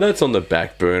depression of, oh, that's on the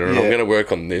back burner, and I'm going to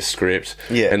work on this script.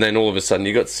 And then all of a sudden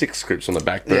you got 6 scripts on the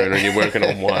back burner, and you're working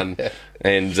on one.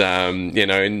 And you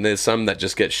know, and there's some that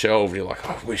just get shelved. You're like,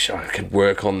 oh, I wish I could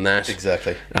work on that.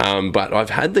 Exactly. But I've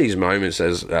had these moments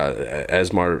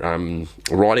as my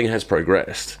writing has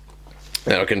progressed,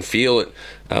 and I can feel it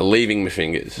leaving my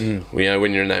fingers. You know,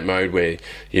 when you're in that mode where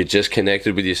you're just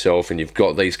connected with yourself and you've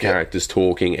got these characters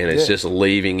talking, and it's just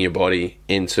leaving your body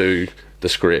into the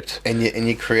script. And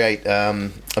you create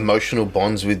emotional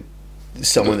bonds with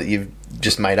someone that you've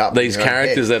just made up. These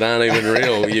characters that aren't even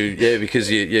real.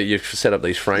 Because you've set up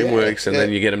these frameworks, and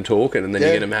then you get them talking, and then you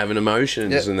get them having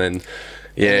emotions, and then.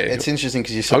 Yeah, it's interesting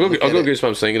because I got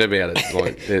goosebumps thinking about it.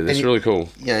 Like, it's really cool.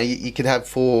 You know, you could have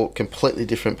 4 completely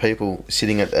different people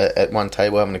sitting at one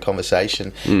table having a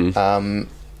conversation,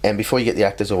 and before you get the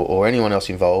actors or anyone else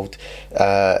involved,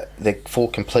 they're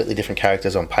 4 completely different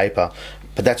characters on paper.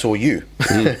 But that's all you.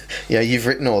 You know, you've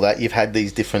written all that. You've had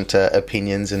these different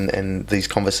opinions and these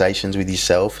conversations with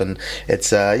yourself, and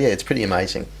it's it's pretty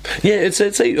amazing. Yeah, it's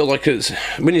like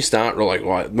when you start,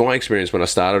 like my experience when I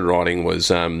started writing was,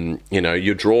 you know,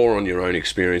 you draw on your own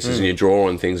experiences and you draw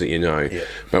on things that you know.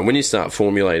 But when you start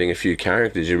formulating a few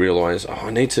characters, you realise, oh, I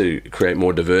need to create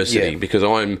more diversity because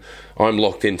I'm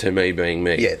locked into me being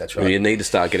me. Yeah, that's right. You need to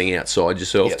start getting outside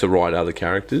yourself to write other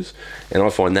characters, and I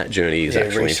find that journey is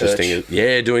actually interesting.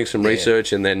 Yeah, doing some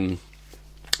research and then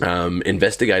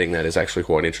investigating that is actually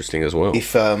quite interesting as well.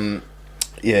 If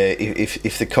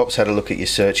the cops had a look at your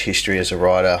search history as a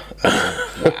writer,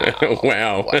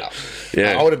 wow.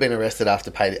 Yeah, I would have been arrested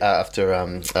after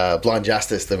Blind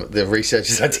Justice. The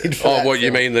researches I did for that what film.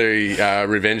 you mean the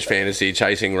revenge fantasy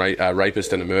chasing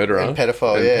rapist and a murderer, and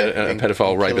pedophile, a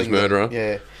pedophile rapist murderer.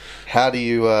 Yeah. How do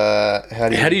you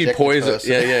poison?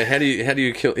 How do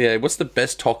you kill? Yeah, what's the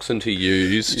best toxin to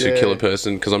use to kill a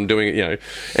person? Because I'm doing it, you know,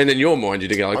 and then your mind you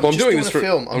to go like, well, I'm doing this for a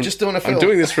film. I'm just doing a film. I'm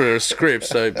doing this for a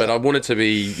script, but I want it to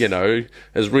be, you know,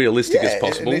 as realistic as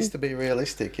possible. It needs to be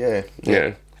realistic. Yeah.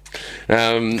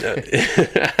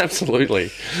 Absolutely.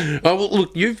 Oh, well,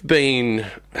 look, you've been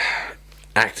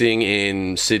acting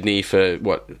in Sydney for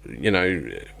what, you know.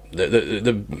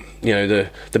 The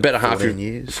better half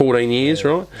of 14 years,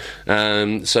 right?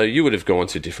 So you would have gone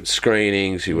to different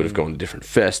screenings, you would have gone to different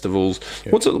festivals.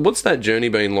 What's that journey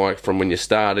been like from when you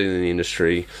started in the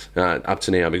industry up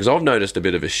to now? Because I've noticed a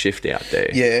bit of a shift out there.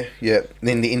 Yeah.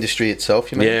 In the industry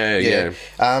itself, you mean? Yeah.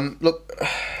 Look,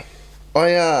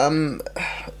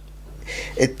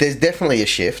 there's definitely a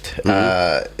shift.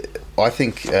 I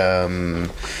think I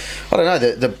don't know,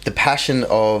 the passion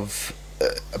of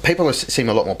people seem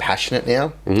a lot more passionate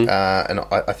now, and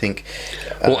I think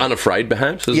unafraid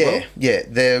perhaps as well. Yeah,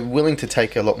 they're willing to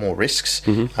take a lot more risks,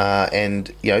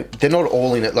 and you know, they're not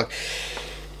all in it. Like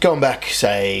going back,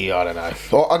 say, I don't know.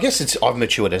 Well, I guess I've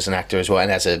matured as an actor as well,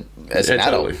 and as an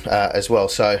adult as well.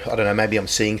 So I don't know. Maybe I'm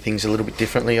seeing things a little bit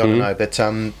differently. I don't know, but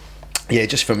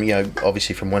just from, you know,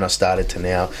 obviously from when I started to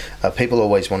now, people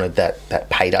always wanted that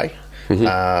payday. You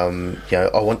know,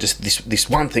 I want just this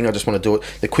one thing. I just want to do it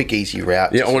the quick, easy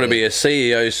route. Yeah, I want to be a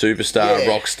CEO, superstar,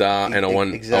 rock star, and I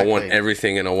want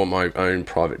everything, and I want my own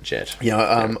private jet. You know,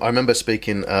 I remember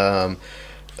speaking.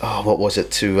 What was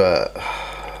it to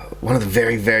one of the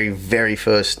very, very, very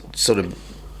first sort of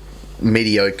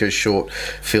mediocre short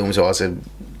films I was a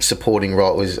supporting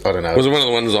role. Was, I don't know. Was it one of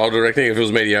the ones I was directing? If it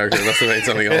was mediocre, it must have been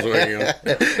something I was working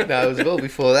on. No, it was well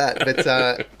before that. But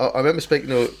I remember speaking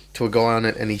to a guy on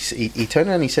it, and he turned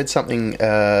around and he said something,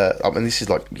 I mean, this is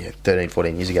like 13,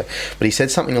 14 years ago, but he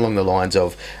said something along the lines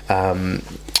of,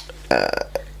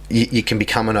 you can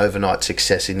become an overnight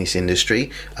success in this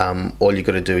industry. All you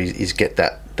got to do is get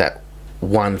that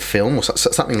one film or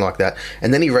something like that.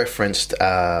 And then he referenced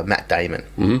Matt Damon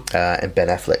and Ben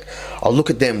Affleck. I look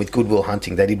at them with Good Will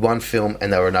Hunting. They did one film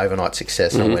and they were an overnight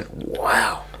success, and I went,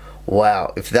 wow,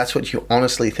 if that's what you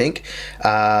honestly think,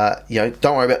 you know,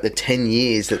 don't worry about the 10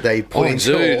 years that they put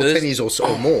into it, or 10 years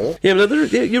or more. Yeah,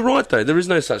 but you're right, though. There is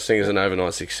no such thing as an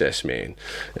overnight success, man.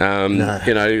 No.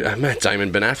 You know, Matt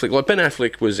Damon, Ben Affleck. Like, Ben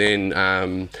Affleck was in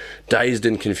Dazed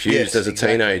and Confused as a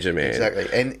teenager, man. Exactly.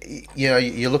 And, you know,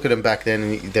 you look at them back then,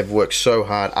 and they've worked so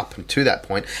hard up to that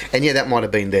point, and that might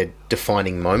have been their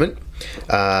defining moment.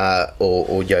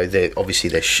 Or you know, the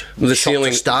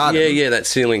ceiling stardom. That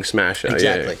ceiling smasher.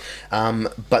 Exactly.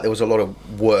 But there was a lot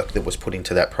of work that was put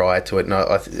into that prior to it, and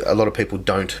a lot of people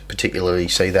don't particularly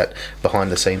see that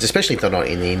behind the scenes, especially if they're not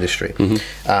in the industry.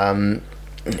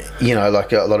 you know,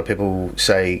 like a lot of people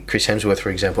say Chris Hemsworth, for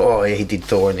example, oh, yeah, he did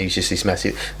Thor and he's just this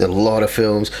massive. There's a lot of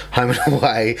films, Home and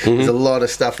Away. There's a lot of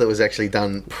stuff that was actually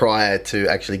done prior to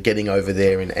actually getting over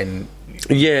there and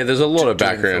yeah, there's a lot of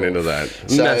background into that.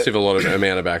 So, Massive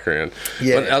amount of background.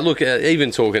 Yeah. But look,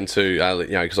 even talking to, you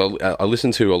know, because I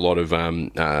listen to a lot of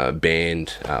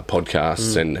band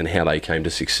podcasts and how they came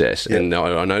to success. Yep. And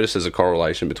I noticed there's a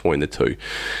correlation between the two.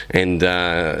 And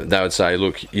they would say,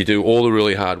 look, you do all the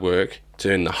really hard work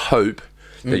in the hope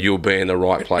that you'll be in the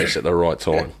right place at the right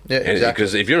time. Yeah, exactly.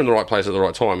 Because if you're in the right place at the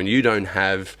right time and you don't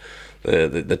have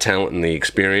the talent and the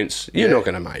experience, you're not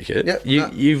going to make it. Yep,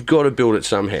 You've got to build it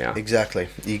somehow. Exactly.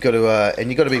 You got to,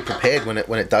 and you got to be prepared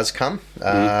when it does come,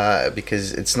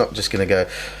 because it's not just going to go.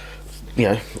 You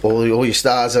know, all your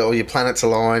stars, all your planets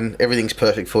align, everything's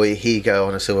perfect for you. Here you go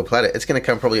on a silver platter. It's going to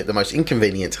come probably at the most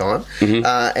inconvenient time,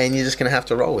 and you're just going to have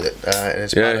to roll with it. And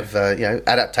it's part of you know,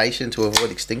 adaptation to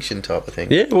avoid extinction type of thing.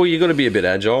 Yeah, well, you've got to be a bit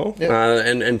agile. Yep.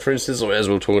 And for instance, as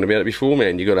we were talking about it before,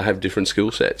 man, you've got to have different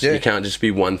skill sets. You can't just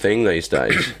be one thing these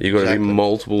days. You've got to be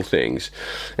multiple things.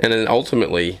 And then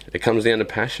ultimately, it comes down to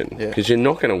passion, because you're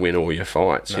not going to win all your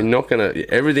fights. No. You're not going to...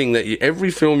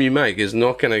 Every film you make is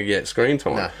not going to get screen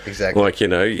time. No, exactly. Like, you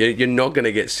know, you're not going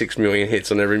to get 6 million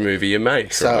hits on every movie you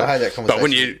make. So right? I had that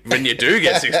conversation. But when you do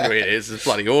get 6 million hits, it's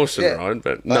bloody awesome, right?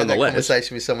 But nonetheless... I had that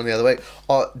conversation with someone the other week.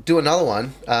 Oh, do another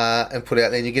one and put it out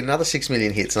there and you get another 6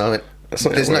 million hits. And I went...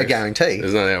 There's no guarantee.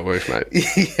 There's not how it works, mate.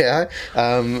 Yeah.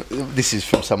 This is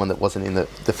from someone that wasn't in the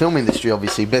film industry,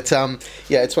 obviously. But,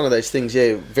 yeah, it's one of those things,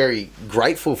 very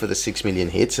grateful for the 6 million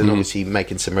hits and obviously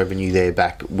making some revenue there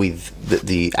back with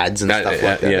the ads and stuff like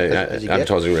that. Yeah,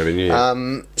 advertising revenue.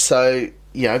 Yeah. So...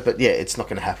 You know, but yeah, it's not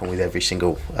going to happen with every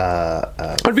single.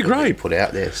 That'd be great. Put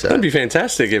out there. So that'd be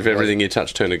fantastic if everything you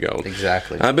touch turned to gold.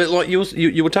 Exactly. But like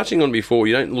you were touching on before,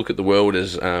 you don't look at the world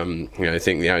as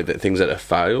that things that have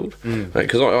failed,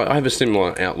 because I have a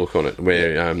similar outlook on it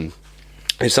where.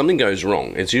 If something goes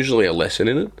wrong, it's usually a lesson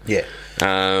in it. Yeah.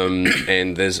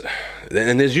 And there's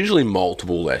usually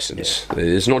multiple lessons. Yeah.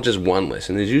 There's not just one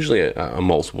lesson. There's usually a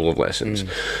multiple of lessons.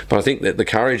 But I think that the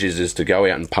courage is to go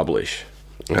out and publish.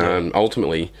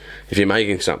 Ultimately, if you're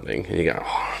making something and you go,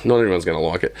 not everyone's going to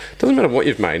like it. Doesn't matter what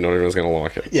you've made, not everyone's going to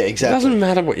like it. Yeah, exactly. It doesn't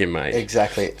matter what you made.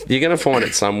 Exactly. You're going to find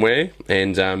it somewhere,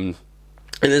 and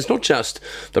there's not just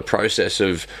the process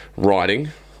of writing,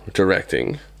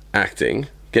 directing, acting,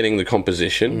 getting the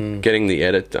composition, getting the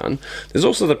edit done. There's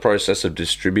also the process of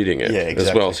distributing it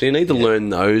as well. So you need to learn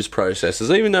those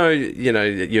processes, even though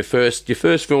your first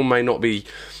film may not be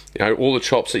all the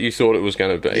chops that you thought it was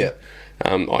going to be. Yeah.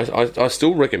 I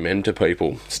still recommend to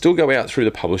people, still go out through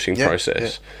the publishing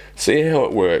process, see how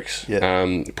it works,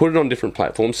 put it on different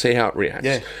platforms, see how it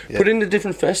reacts, put it into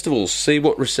different festivals, see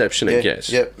what reception it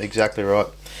gets. Yep, exactly right.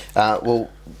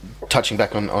 Well, touching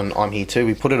back on I'm Here Too,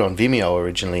 we put it on Vimeo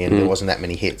originally and there wasn't that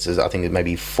many hits. I think there's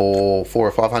maybe 400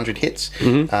 or 500 hits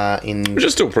in... Which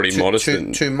is still pretty modest.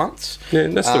 2 months. Yeah,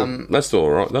 that's still all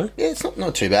right though. Yeah, it's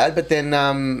not too bad, but then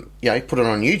you put it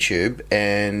on YouTube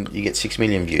and you get 6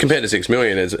 million views. Compared to 6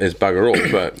 million is bugger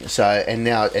all, but... So, and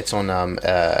now it's on,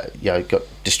 got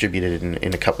distributed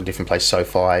in a couple of different places.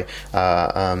 SoFi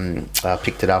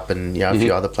picked it up and a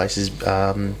few other places.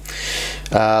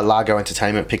 Largo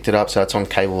Entertainment picked it up, so it's on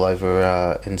cable over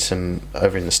in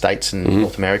the States and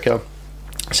North America.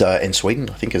 So, and Sweden,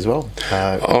 I think, as well.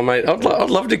 Mate, I'd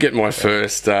love to get my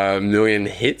first million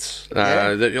hits.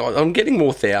 I'm getting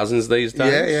more thousands these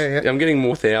days. Yeah. I'm getting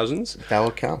more thousands. They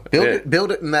will come.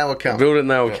 Build it and they will come. Build it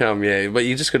and they will come, yeah. But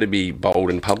you just got to be bold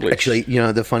and public. Actually,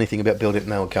 the funny thing about Build It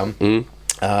and They Will Come,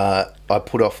 I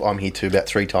put off I'm Here Too about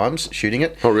 3 times shooting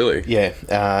it. Oh, really?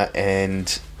 Yeah.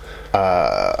 And...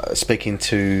 speaking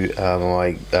to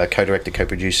my co-director,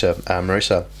 co-producer,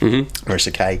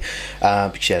 Marissa Kay,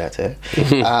 shout out to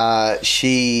her.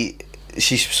 She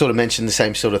sort of mentioned the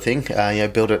same sort of thing,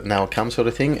 build it and they'll come sort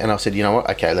of thing. And I said, you know what?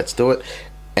 Okay, let's do it.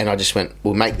 And I just went,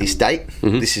 we'll make this date.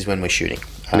 This is when we're shooting.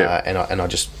 And I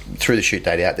just threw the shoot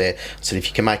date out there. I said, if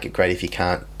you can make it, great. If you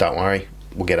can't, don't worry.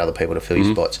 We'll get other people to fill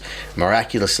your spots.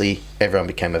 Miraculously, everyone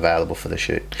became available for the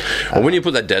shoot. Well, when you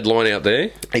put that deadline out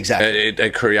there, exactly,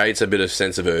 it creates a bit of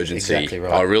sense of urgency. Exactly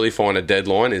right. I really find a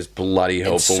deadline is bloody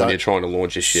helpful when you're trying to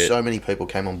launch your shit. So many people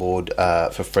came on board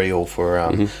for free or for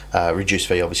reduced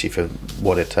fee, obviously, for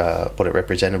what it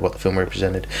represented, what the film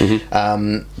represented.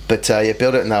 But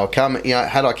build it and they'll come.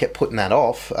 Had I kept putting that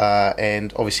off,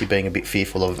 and obviously being a bit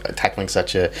fearful of tackling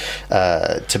such a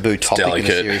taboo topic, delicate.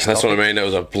 In a serious That's topic, what I mean. That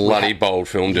was a bloody bold old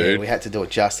film, dude. Yeah, we had to do it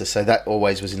justice. So that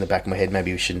always was in the back of my head.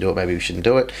 Maybe we shouldn't do it. Maybe we shouldn't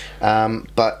do it. But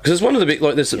because it's one of the big,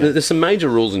 like, there's some major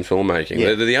rules in filmmaking.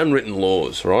 Yeah. They're the unwritten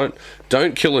laws, right?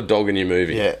 Don't kill a dog in your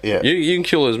movie. Yeah, yeah. You can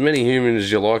kill as many humans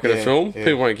as you like in a film. Yeah.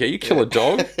 People won't care. You kill a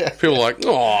dog, people are like,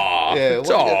 oh, yeah, what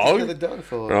dog. are you done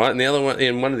for? Right, and the other one,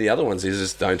 and one of the other ones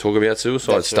is don't talk about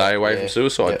suicide. That's Stay right, away from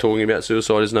suicide. Yeah. Talking about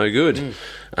suicide is no good.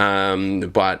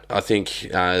 But I think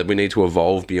we need to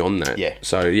evolve beyond that. Yeah.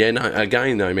 So yeah, no.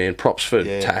 Again, though, man, props for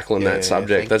tackling that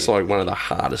subject. That's like one of the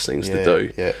hardest things to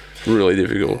do. Yeah. Really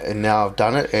difficult. And now I've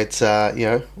done it. It's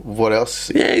what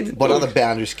else? Yeah. What other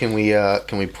boundaries can we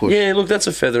push? Yeah, look, that's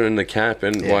a feather in the cap,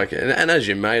 and and as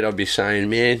your mate, I'd be saying,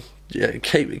 man,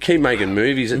 keep making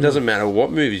movies. It doesn't matter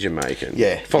what movies you're making.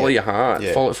 Yeah, follow your heart.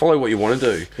 Yeah. Follow what you want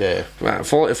to do. Yeah,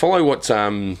 follow what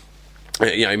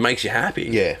makes you happy.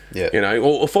 Yeah, yeah.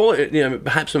 Or follow,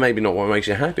 perhaps maybe not what makes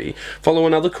you happy. Follow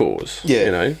another cause.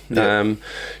 Yeah.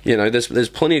 There's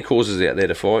plenty of causes out there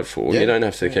to fight for. Yeah. You don't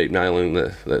have to keep nailing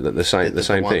the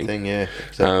same one thing. Yeah.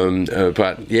 Exactly.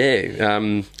 But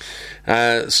yeah.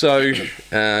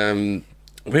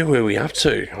 Where were we up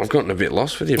to? I've gotten a bit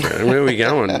lost with you, Brenden. Where are we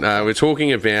going? We're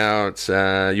talking about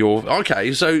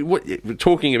we're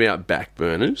talking about back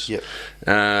burners. Yep.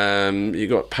 You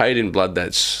got Paid in Blood.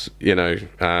 That's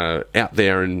out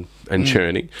there and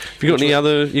churning. Have you got any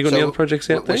other projects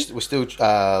out there? We're still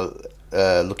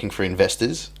looking for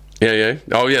investors. Yeah.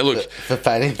 Oh, yeah. Look, for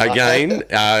Paid in Blood. Again,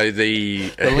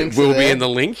 the links will are be there. in the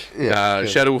link. Yeah,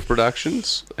 Shadow Wolf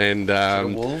Productions and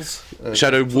Wolves.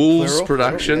 Shadow Wolves plural,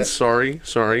 Productions. yeah.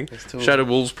 Sorry. Shadow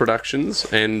Wolves Productions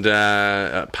and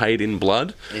Paid in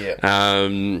Blood. Yeah.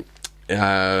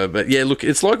 But yeah, look,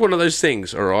 it's like one of those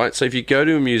things. All right. So if you go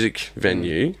to a music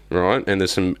venue, right, and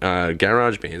there's some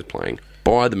garage bands playing,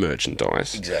 buy the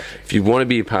merchandise. Exactly. If you want to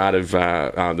be a part of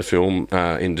the film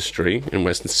industry in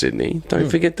Western Sydney, don't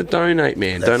forget to donate,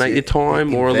 man. Donate your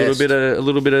time or a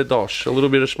little bit of dosh, a little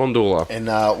bit of spondula. And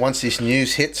once this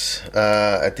news hits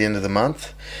at the end of the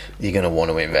month, you're going to want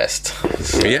to invest.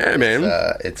 So yeah, man.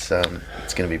 It's going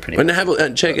to be pretty.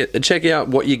 And check out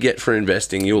what you get for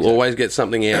investing. You'll always get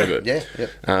something out of it.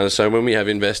 Yeah. So when we have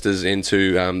investors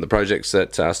into the projects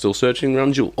that are still searching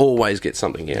runs, you'll always get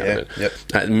something out of it. Yep.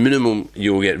 At minimum,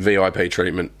 you'll get VIP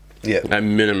treatment. Yeah. At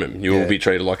minimum, you will be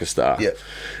treated like a star. Yeah.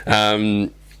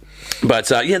 But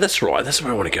that's right. That's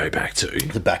where I want to go back to.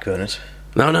 The back burners.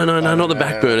 No, not the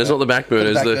back burners. Not the back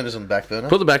burners. Put the back burners on the back burner.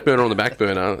 Put the back burner on the back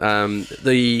burner.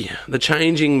 The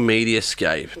changing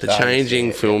mediascape, the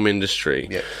changing film industry.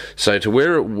 Yeah. So to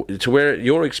where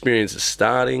your experience is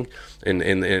starting, and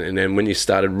then when you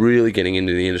started really getting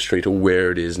into the industry to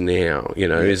where it is now,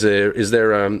 is there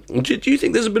do you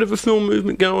think there's a bit of a film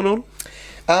movement going on?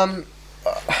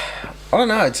 I don't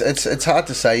know. It's hard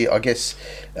to say. I guess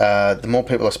the more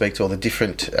people I speak to, or the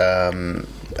different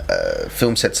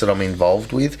film sets that I'm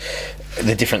involved with,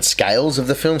 the different scales of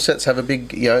the film sets have a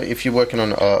big. If you're working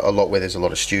on a lot where there's a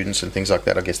lot of students and things like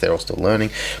that, I guess they're all still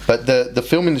learning. But the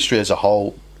film industry as a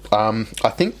whole, I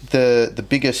think the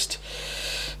biggest.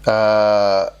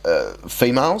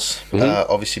 Females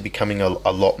obviously becoming a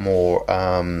lot more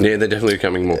they're definitely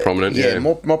becoming more prominent.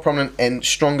 More prominent and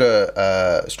stronger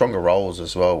roles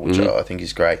as well, which I think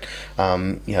is great.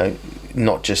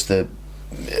 Not just the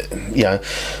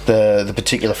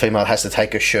particular female has to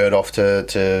take her shirt off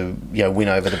to win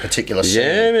over the particular scene.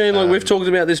 Yeah, man. Like we've talked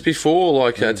about this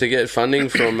before. To get funding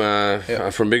from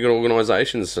bigger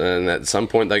organisations, and at some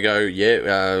point they go,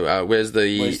 where's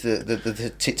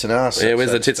the tits and ass? Yeah,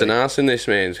 where's the tits and ass in this,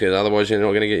 man? Because otherwise you're not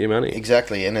going to get your money.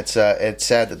 Exactly, and it's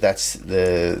sad that's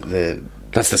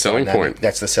That's the selling point.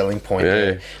 That's the selling point.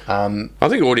 Yeah. I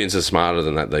think audiences are smarter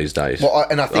than that these days. Well,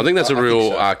 I think that's a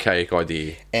real archaic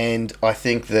idea. And I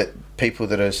think that people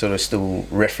that are sort of still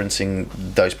referencing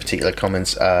those particular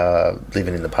comments are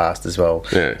living in the past as well.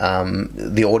 Yeah.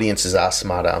 The audiences are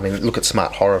smarter. I mean, look at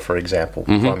smart horror, for example.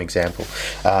 Prime example.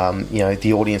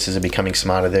 The audiences are becoming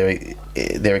smarter.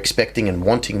 They're expecting and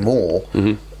wanting more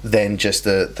than just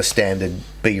the standard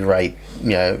B-rate,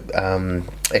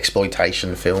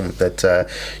 exploitation film that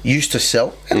used to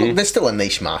sell. And look, there's still a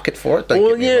niche market for it.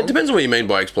 It depends on what you mean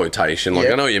by exploitation.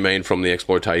 I know what you mean from the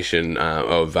exploitation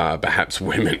of perhaps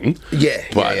women.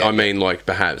 I mean,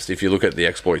 perhaps if you look at the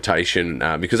exploitation,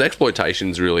 because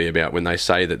exploitation's really about when they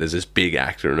say that there's this big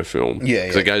actor in a film.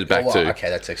 Because it goes back to... Okay,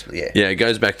 that's... it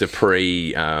goes back to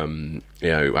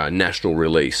national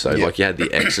release. So, you had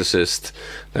The Exorcist,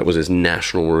 that was his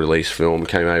national release film,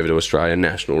 came over to Australia,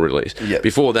 national release. Yep.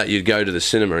 Before that, you'd go to the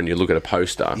cinema and you'd look at a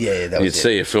poster. Yeah, that and was you'd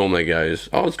see a film that goes,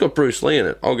 oh, it's got Bruce Lee in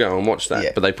it. I'll go and watch that.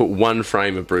 Yeah. But they put one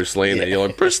frame of Bruce Lee in there. You're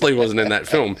like, Bruce Lee wasn't in that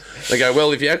film. They go,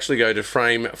 well, if you actually go to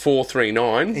frame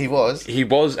 439, he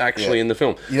was actually in the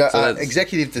film. You know, So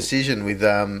Executive Decision with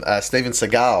Steven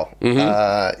Seagal.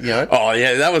 Mm-hmm. You know. Oh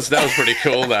yeah, that was pretty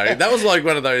cool though. That was like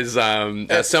one of those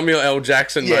Samuel L.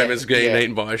 Jackson moments getting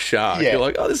eaten by a shark. Yeah. You're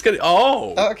like, oh, this guy.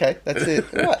 Oh, Okay, that's it.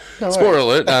 Right. No spoiler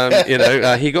worries.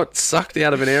 alert. He got sucked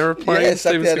out of an aeroplane. Yeah,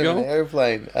 sucked Steven out Seagal. of an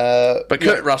airplane. But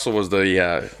Kurt Russell was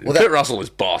Kurt Russell is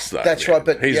boss though. That's man. right,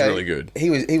 but he's really good. He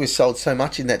was sold so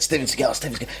much in that Steven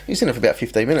Seagal. He was in it for about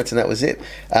 15 minutes, and that was it.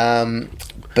 And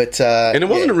it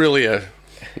wasn't really a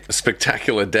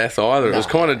spectacular death either. It was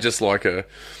kind of just like an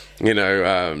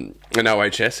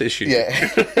OHS issue.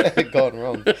 Yeah, gone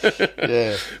wrong.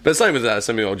 Yeah, but same with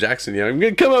Samuel L. Jackson. You know, we're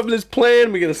going to come up with this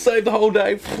plan. We're going to save the whole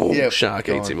day. Shark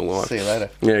eats him alive. See you later.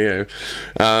 Yeah.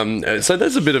 So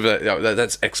that's a bit of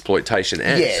that's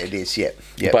exploitation-esque. Yeah, it is. Yeah.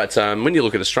 But when you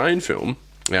look at Australian film.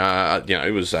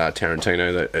 It was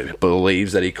Tarantino that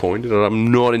believes that he coined it.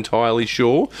 I'm not entirely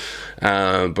sure,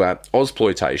 but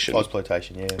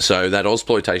Ozploitation. Yeah. So that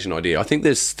Ozploitation idea, I think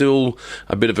there's still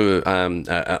a bit of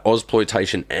a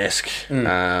Ozploitation-esque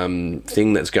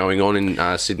thing that's going on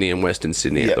in Sydney and Western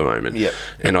Sydney at the moment. Yep.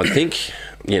 And I think,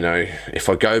 if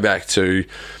I go back to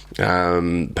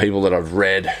people that I've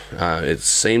read, it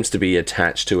seems to be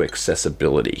attached to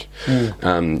accessibility.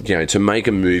 To make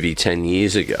a movie 10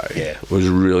 years ago was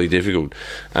really difficult.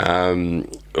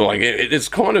 It's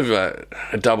kind of a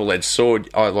double-edged sword.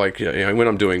 When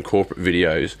I'm doing corporate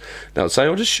videos, they'll say,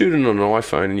 "I'll just shoot it on an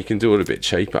iPhone and you can do it a bit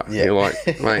cheaper." Yeah. You're like,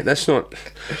 mate, it's not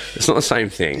the same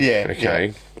thing. Yeah.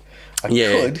 Okay.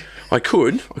 Yeah. I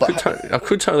could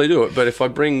totally do it, but if I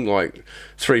bring like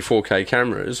 4K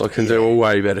cameras, I can do a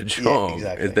way better job.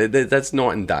 Yeah, exactly. That's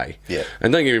night and day. Yeah.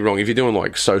 And don't get me wrong, if you're doing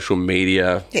like social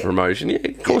media promotion,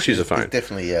 of course use a phone. There's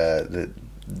definitely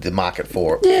the market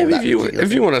for it. Yeah,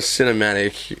 if you want a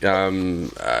cinematic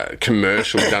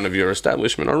commercial done of your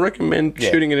establishment, I recommend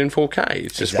shooting it in 4K.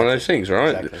 It's just one of those things,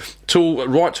 right? Exactly.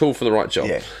 Right tool for the right job.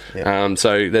 Yeah.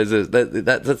 So there's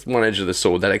that's one edge of the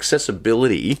sword. That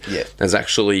accessibility has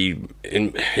actually,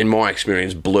 in my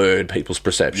experience, blurred people's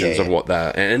perceptions of what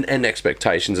that and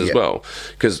expectations as well,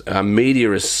 because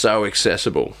media is so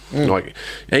accessible. Like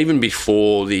even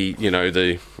before the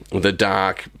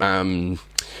dark.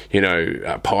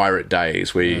 Pirate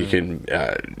days where you can,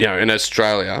 in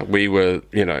Australia, we were,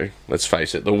 let's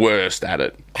face it, the worst at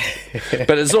it.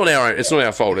 But it's not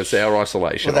our fault. It's our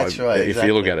isolation. Well, that's right. If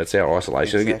you look at it, it's our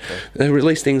isolation. Exactly. They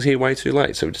release things here way too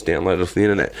late, so we just download it off the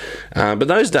internet. But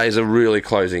those days are really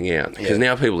closing out because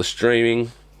now people are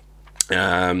streaming.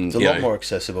 It's a lot more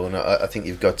accessible, and I think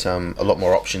you've got a lot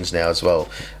more options now as well.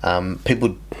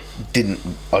 People didn't,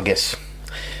 I guess.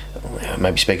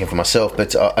 Maybe speaking for myself,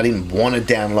 but I didn't want to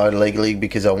download illegally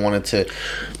because I wanted to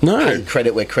pay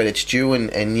credit where credit's due,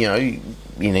 and you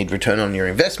need return on your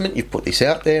investment. You've put this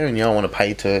out there, and I want to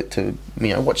pay to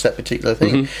watch that particular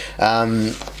thing.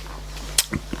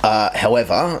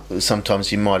 However,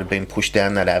 sometimes you might have been pushed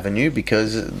down that avenue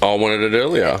because I wanted it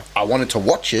earlier. I wanted to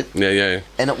watch it, and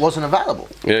it wasn't available.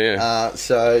 Well,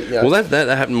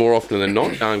 that happened more often than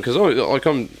not because I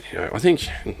think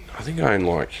I own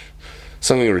like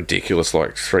something ridiculous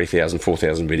like 3,000,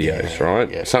 4,000 videos, right?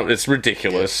 Yeah. It's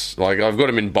ridiculous. Yeah. Like, I've got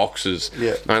them in boxes.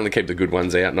 Yeah. I only keep the good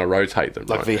ones out and I rotate them.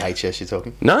 Like VHS, you're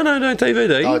talking? No,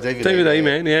 DVD. Oh, DVD,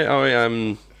 man. Yeah,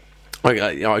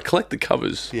 I collect the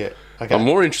covers. Yeah. Okay. I'm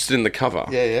more interested in the cover.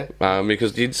 Yeah.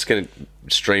 Because you're just going to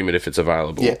stream it if it's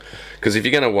available. Yeah. Because if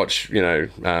you're going to watch,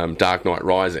 Dark Knight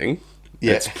Rising...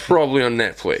 Yeah. It's probably on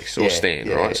Netflix or Stan,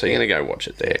 right? So you're going to go watch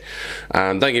it there.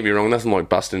 Don't get me wrong, nothing like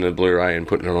busting a Blu-ray and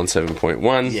putting it on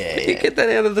 7.1. Yeah. You get that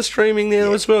out of the streaming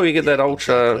now as well. You get that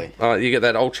you get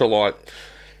that ultralight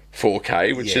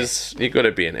 4K, which is, you've got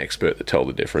to be an expert to tell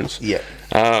the difference. Yeah.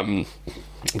 I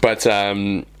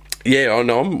know.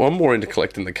 I'm more into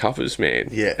collecting the covers, man.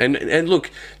 Yeah. And look,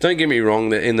 don't get me wrong.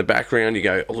 That in the background, you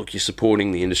go, oh, look, you're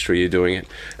supporting the industry. You're doing it,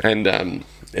 and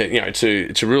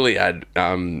to really add,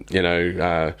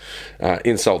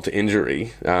 insult to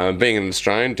injury. Being an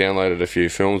Australian, downloaded a few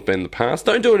films in the past.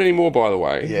 Don't do it anymore, by the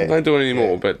way. Yeah. Don't do it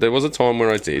anymore. Yeah. But there was a time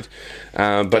where I did.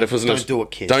 But if it was don't do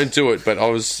it, kids. Don't do it. But I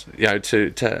was,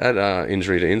 to add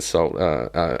injury to insult,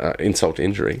 insult to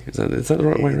injury. Is that the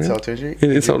right way around? Insult to injury.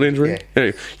 Insult to injury. Yeah.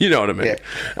 Anyway, you know what I mean.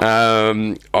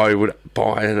 Yeah. I would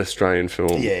buy an Australian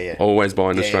film. Yeah. Always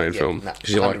buy an Australian film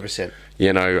because 100%.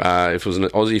 You know, if it was an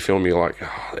Aussie film, you're like,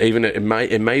 oh, even it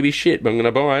may be shit, but I'm going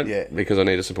to buy it because I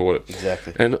need to support it.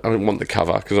 Exactly. And I don't want the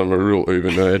cover because I'm a real uber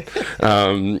nerd.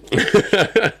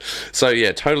 So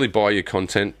yeah, totally buy your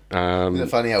content.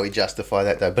 It's funny how we justify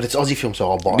that though, but it's Aussie film,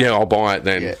 so I'll buy it. Yeah, I'll buy it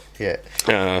then. Yeah.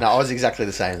 No, I was exactly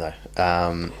the same though.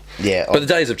 But the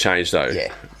days have changed though.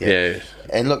 Yeah.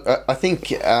 And look, I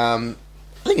think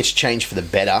it's changed for the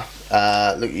better.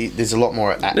 Look, there's a lot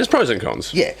more. There's pros and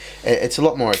cons. Yeah, it's a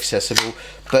lot more accessible.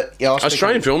 But yeah,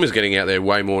 Australian film is getting out there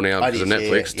way more now because of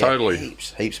Netflix. Yeah, totally,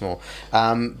 heaps more.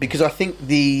 Because I think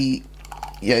the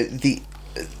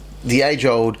age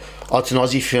old. Oh, it's an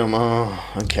Aussie film. Oh,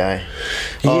 okay.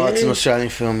 Oh, it's an Australian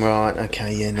film, right?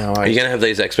 Okay, yeah, no. You're going to have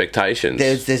these expectations.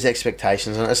 There's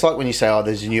expectations, and it's like when you say, "Oh,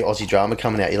 there's a new Aussie drama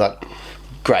coming out." You're like,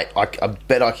 great, I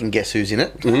bet I can guess who's in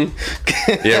it. Mm-hmm.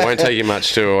 Yeah, it won't take you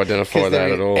much to identify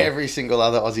that at all. Every single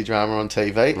other Aussie drama on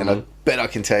TV, and I bet I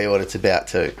can tell you what it's about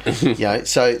too.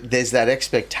 So there's that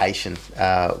expectation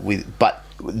but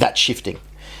that's shifting.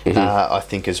 I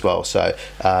think as well. So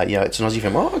it's an Aussie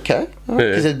film. Oh, okay.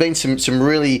 Because there's been some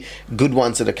really good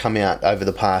ones that have come out over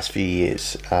the past few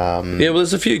years. Well,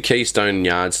 there's a few keystone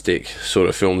yardstick sort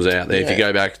of films out there. If you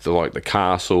go back to like The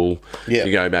Castle, if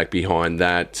you go back behind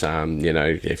that,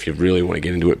 if you really want to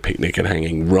get into it, Picnic and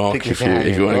Hanging Rock, if you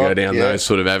want to go down those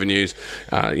sort of avenues,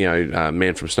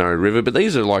 Man from Snowy River. But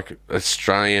these are like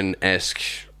Australian-esque,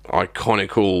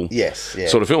 iconical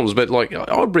sort of films. But like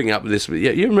I'll bring up this.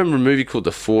 You remember a movie called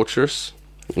The Fortress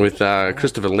with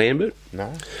Christopher Lambert?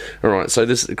 No. All right. So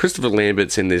this Christopher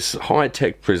Lambert's in this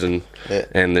high-tech prison,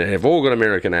 and they've all got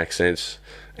American accents.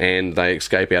 And they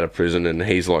escape out of prison, and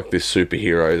he's like this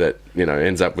superhero that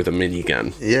ends up with a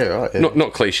minigun. Yeah, right. Yeah.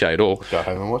 Not cliche at all. Go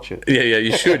home and watch it. Yeah,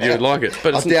 you should. You'd like it.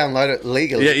 But I'll download it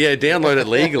legally. Yeah, download it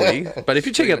legally. But if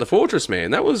you check out The Fortress,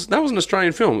 man, that was an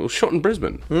Australian film. It was shot in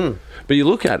Brisbane. But you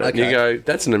look at it and you go,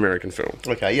 that's an American film.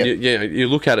 Okay, yeah. You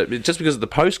look at it just because of the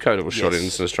postcode it was shot in.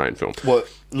 It's an Australian film. Well,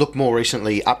 look more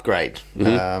recently, Upgrade.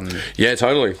 Yeah,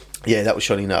 totally. Yeah, that was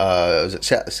shot in was it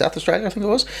South Australia, I think it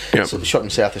was? Yep. So, shot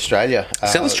in South Australia.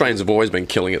 South Australians have always been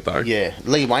killing it, though. Yeah,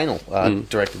 Lee Wainell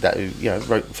directed that, who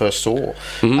wrote the first Saw.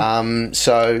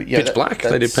 Pitch Black.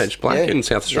 They did Pitch Black in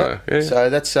South Australia. Yeah.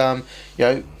 So that's,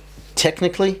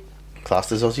 technically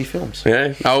classed as Aussie films.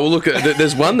 Yeah. Oh, well, look,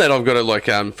 there's one that I've got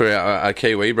to, for our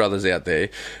Kiwi brothers out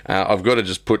there, I've got to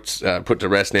just put to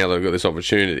rest now that I've got this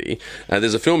opportunity.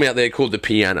 There's a film out there called The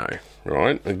Piano.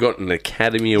 Right, it got an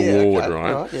Academy Award,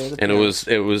 right? And it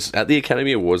was at the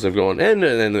Academy Awards. They've gone, and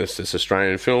then there's this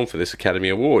Australian film for this Academy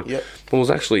Award. Yep. It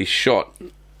was actually shot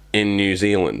in New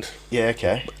Zealand. Yeah,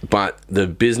 okay. But the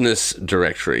business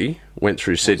directory went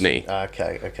through Sydney.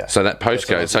 Okay. So that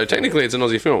postcode. So technically, it's an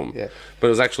Aussie film. Yeah. But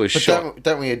it was actually shot.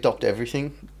 Don't we adopt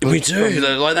everything? We do.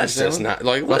 Like that's just not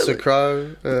like Russell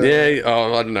Crowe. Yeah.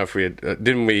 Oh, I don't know if we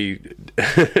didn't we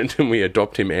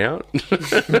adopt him out.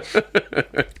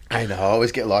 I know. I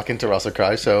always get likened to Russell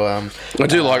Crowe. So I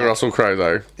do like Russell Crowe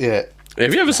though. Yeah.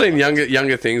 Have you ever seen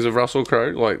younger things of Russell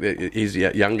Crowe, like his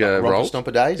younger role?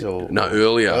 Stomper Days, or no,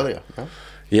 earlier. Huh?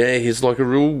 Yeah, he's like a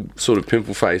real sort of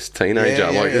pimple-faced teenager.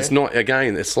 It's not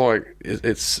again. It's like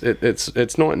it's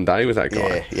night and day with that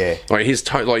guy. Yeah. Like his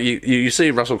you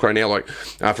see Russell Crowe now. Like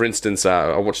for instance,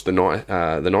 I watched the Nice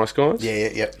Guys.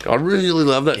 Yeah. I really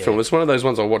love that film. It's one of those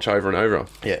ones I watch over and over.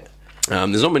 Yeah.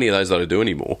 There's not many of those that I do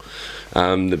anymore.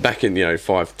 Back in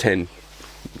 5, 10.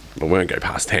 I won't go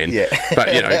past 10,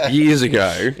 but years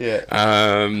ago,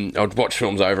 I'd watch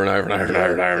films over and over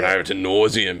to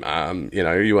nauseum.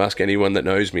 You ask anyone that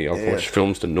knows me, I've watched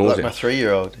films to nauseum. Like my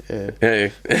 3-year-old.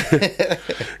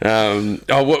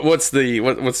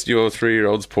 What's your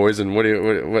 3-year-old's poison?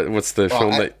 What's the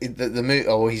film that the movie?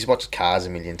 Oh, well, he's watched Cars a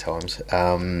million times.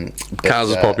 Cars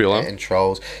is popular, and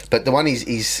Trolls, but the one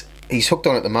he's hooked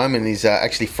on at the moment is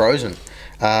actually Frozen.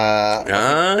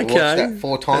 Okay. Watched that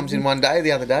 4 times in one day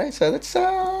the other day, so that's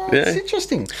it's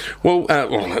interesting. Well,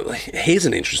 here's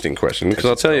an interesting question, because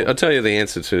I'll tell you the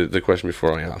answer to the question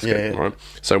before I ask it. Right.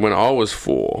 So when I was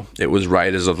 4, it was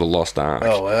Raiders of the Lost Ark.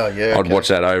 Oh wow, yeah. I'd watch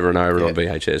that over and over on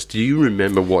VHS. Do you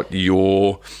remember what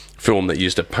your film that you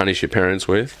used to punish your parents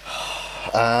with?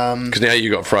 Because now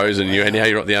you got Frozen, and now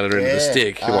you're at the other end of the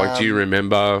stick. Do you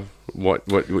remember what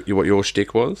your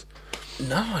shtick was?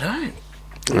 No, I don't.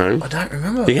 No? I don't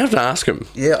remember. You have to ask him.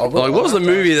 Yeah, I will. What was the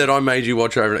movie that I made you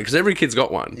watch over? Because every kid's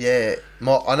got one. Yeah,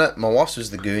 I know my wife's was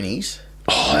The Goonies.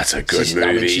 Oh, that's a good movie.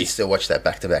 I mean, she still watch that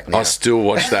back to back now. I still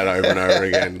watch that over and over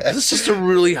again. It's just a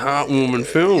really heartwarming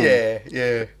film.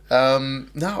 Yeah.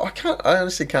 No, I can't. I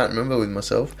honestly can't remember with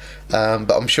myself.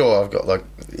 But I'm sure I've got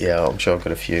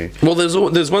a few. Well, there's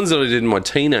ones that I did in my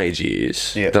teenage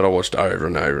years that I watched over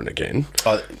and over and again.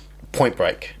 Point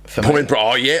Break. For Point Break.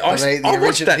 Oh yeah, I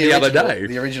watched that the other day.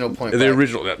 The original Point Break. The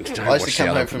original.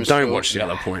 Don't watch the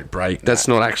other Point Break. That's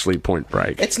not actually Point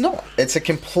Break. It's not. It's a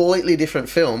completely different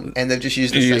film, and they've just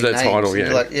used the same names. Title.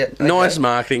 Yeah. Like, okay. Nice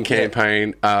marketing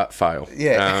campaign. Fail.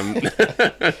 Yeah.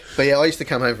 But yeah, I used to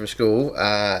come home from school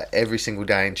every single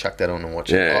day and chuck that on and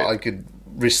watch it. I could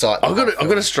recite. I've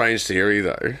got a strange theory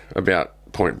though about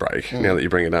Point Break. Now that you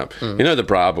bring it up, you know the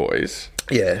Bra Boys.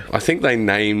 Yeah. I think they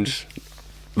named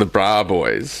the Bra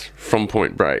Boys from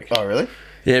Point Break. Oh, really?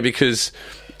 Yeah, because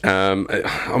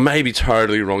I may be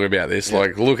totally wrong about this. Yeah.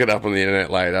 Like, look it up on the internet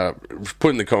later. Put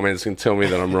in the comments and tell me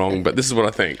that I'm wrong. But this is what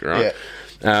I think, right?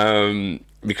 Yeah.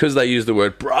 Because they use the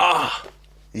word bra.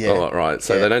 Yeah. A lot, right?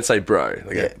 So they don't say bro.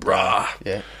 They go bra.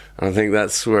 Yeah. And I think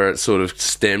that's where it sort of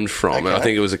stemmed from. Okay. And I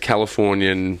think it was a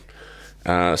Californian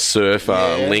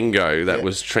surfer lingo that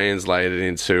was translated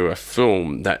into a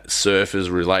film that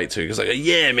surfers relate to, because they go,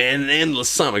 yeah man, endless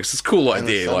summer, because it's a cool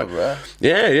idea, summer, like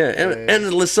bruh.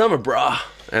 Endless summer brah,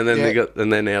 and then they got,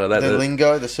 and then out of that the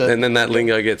lingo, the surf, and then that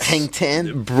lingo gets hang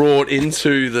 10 brought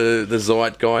into the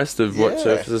zeitgeist of what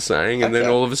surfers are saying, and then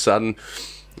all of a sudden,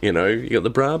 you know, you got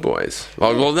the Bra Boys.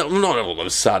 Well, not all of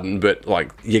a sudden, but like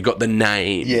you got the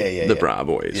name, the Bra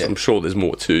Boys. Yeah. I'm sure there's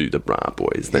more to the Bra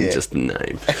Boys than just the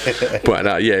name. But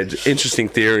interesting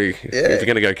theory. If you're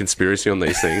going to go conspiracy on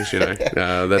these things, you know,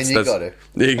 that's got to.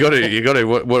 You got to.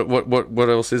 What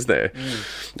else is there?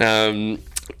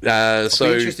 I'd be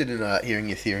interested in hearing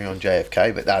your theory on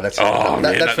JFK, but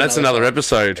that's another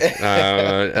episode.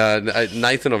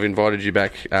 Nathan, I've invited you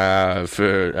back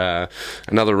for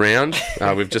another round.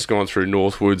 We've just gone through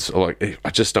Northwoods. I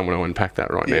just don't want to unpack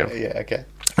that right now. Yeah, okay.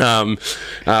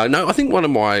 No, I think one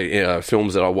of my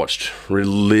films that I watched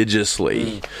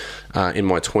religiously in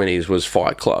my 20s was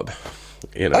Fight Club.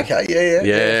 You know? Okay,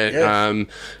 yeah.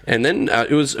 And then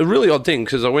it was a really odd thing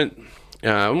because I went.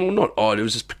 Well, not odd, it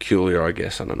was just peculiar, I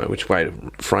guess. I don't know which way to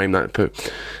frame that.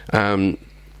 But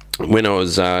when I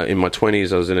was in my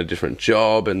 20s, I was in a different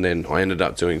job, and then I ended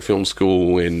up doing film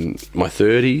school in my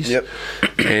 30s. Yep.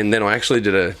 And then I actually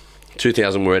did a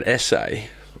 2,000-word essay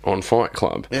on Fight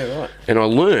Club. Yeah, right. And I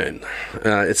learned,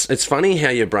 it's funny how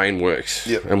your brain works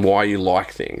and why you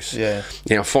like things. Yeah.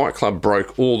 Now, Fight Club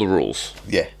broke all the rules.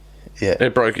 Yeah. Yeah.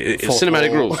 It broke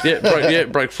cinematic rules. Yeah,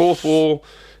 it broke fourth wall.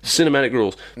 Cinematic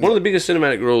rules. One of the biggest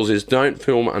cinematic rules is don't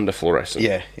film under fluorescent.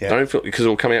 Yeah. Don't film, because it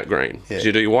will come out green. Yeah. So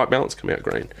you do your white balance, come out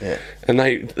green. Yeah. And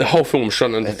the whole film was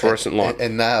shot under fluorescent light.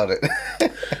 And nailed it.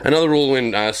 Another rule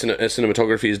in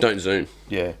cinematography is don't zoom.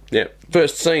 Yeah. Yeah.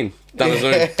 First scene, done a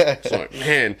zoom. It's like,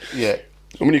 man. Yeah.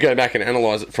 And when you go back and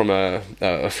analyse it from a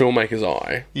filmmaker's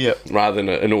eye, rather than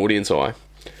an audience eye,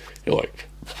 you're like,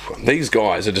 these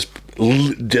guys are just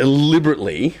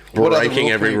deliberately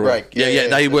breaking every rule.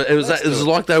 It was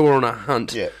like they were on a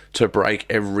hunt to break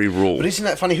every rule. But isn't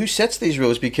that funny? Who sets these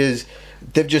rules? Because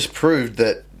they've just proved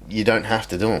that you don't have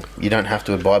to do them. You don't have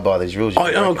to abide by these rules.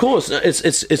 Of course,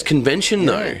 it's convention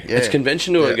though. Yeah. It's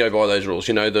convention to go by those rules.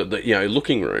 You know, the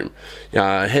looking room,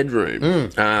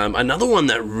 headroom. Another one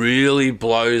that really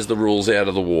blows the rules out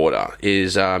of the water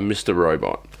is Mr.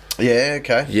 Robot. Yeah,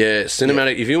 okay. Yeah,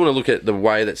 cinematic. If you want to look at the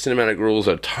way that cinematic rules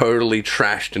are totally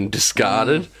trashed and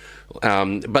discarded,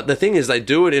 but the thing is, they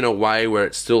do it in a way where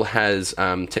it still has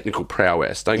technical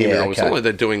prowess. Don't get me wrong. It's not like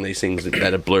they're doing these things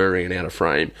that are blurry and out of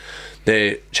frame.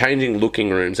 They're changing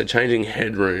looking rooms. They're changing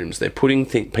headrooms. They're putting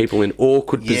people in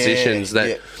awkward positions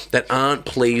that aren't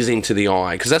pleasing to the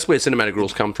eye, because that's where cinematic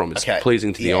rules come from. It's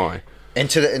pleasing to the eye. And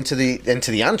to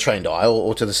the untrained eye,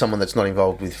 or to someone that's not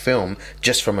involved with film,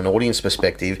 just from an audience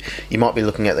perspective, you might be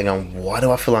looking at them going, why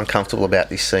do I feel uncomfortable about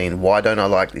this scene? Why don't I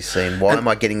like this scene? Why am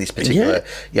I getting this particular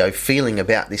feeling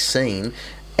about this scene?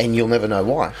 And you'll never know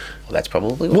why. Well, that's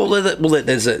probably why.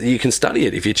 You can study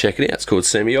it if you check it out. It's called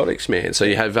semiotics, man. So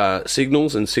you have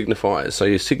signals and signifiers. So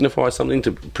you signify something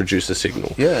to produce a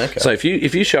signal. Yeah, okay. So if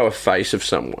you show a face of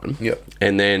someone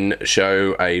and then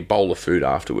show a bowl of food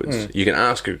afterwards, you can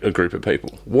ask a group of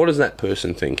people, what is that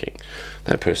person thinking?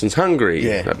 That person's hungry.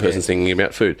 Yeah, that person's thinking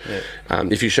about food. Yeah.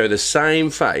 If you show the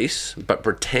same face but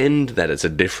pretend that it's a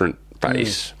different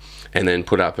face and then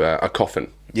put up a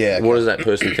coffin, what is that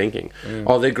person thinking?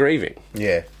 Oh, they're grieving.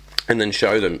 Yeah. And then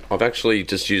show them, I've actually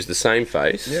just used the same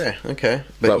face. Yeah, okay.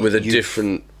 But with a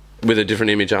different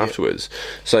image afterwards.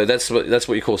 So that's what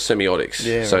you call semiotics.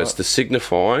 Yeah, so it's to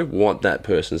signify what that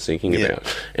person's thinking about.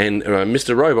 And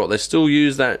Mr. Robot, they still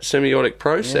use that semiotic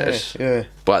process. Yeah.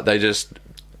 But they just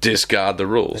discard the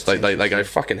rules. They go,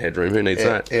 fucking headroom, who needs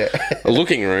that? Yeah. A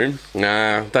looking room,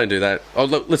 nah, don't do that. Oh,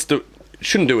 look,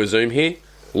 shouldn't do a zoom here.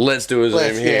 let's do a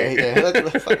Zoom here.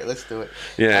 Let's do it.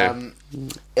 Yeah.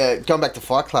 Going back to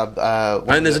Fight Club,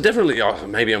 and there's definitely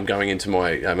maybe I'm going into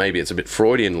my maybe it's a bit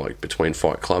Freudian, like between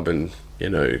Fight Club and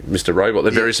Mr. Robot.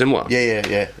 They're very similar.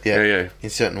 Yeah. In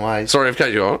certain ways. Sorry, I've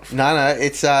cut you off. No.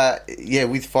 It's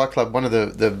with Fight Club, one of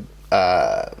the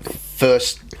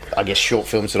first, I guess, short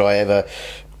films that I ever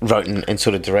wrote and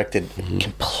sort of directed,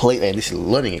 completely, and this is a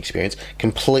learning experience,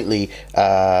 completely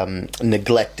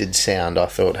neglected sound. I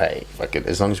thought, hey,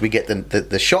 as long as we get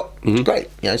the shot, it's great.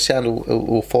 Sound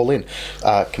will fall in.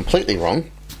 Completely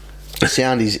wrong.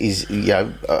 Sound is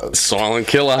silent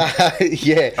killer.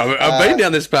 Yeah, I've been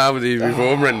down this path with you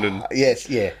before, Brenden. Yes,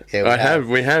 yeah.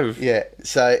 We have. Yeah,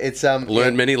 so it's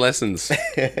learned many lessons.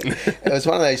 It was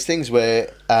one of those things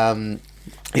where.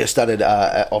 Started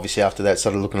obviously after that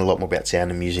started looking a lot more about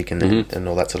sound and music and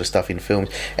all that sort of stuff in films.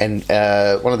 And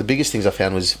one of the biggest things I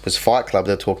found was Fight Club.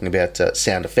 They're talking about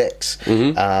sound effects,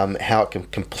 how it can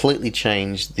completely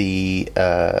change the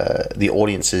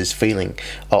audience's feeling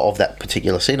of that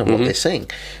particular scene and what they're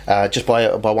seeing, just by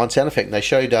one sound effect. And they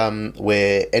showed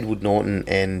where Edward Norton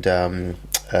and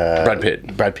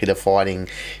Brad Pitt are fighting.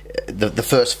 The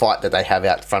first fight that they have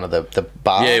out front of the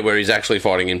bar. Yeah, where he's actually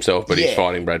fighting himself, but he's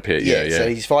fighting Brad Pitt. Yeah. So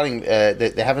he's fighting.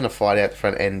 They're having a fight out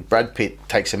front, and Brad Pitt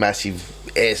takes a massive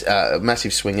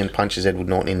swing and punches Edward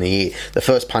Norton in the ear. The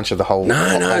first punch of the whole.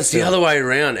 No, it's the other way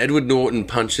around. Edward Norton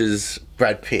punches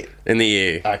Brad Pitt in the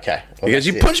ear. Okay. Well, he goes,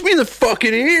 "You punched me in the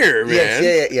fucking ear, man."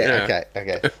 Yes, yeah.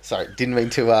 Okay. Sorry, didn't mean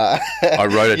to. I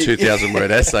wrote a 2,000-word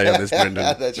essay on this,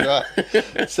 Brenden. That's right.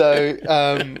 So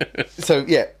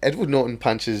Edward Norton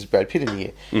punches Brad Pitt in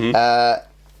the ear,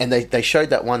 and they showed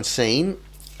that one scene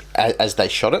as they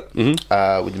shot it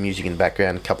with the music in the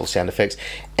background, a couple of sound effects,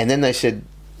 and then they said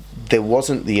there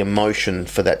wasn't the emotion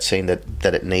for that scene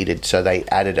that it needed, so they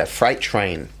added a freight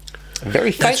train.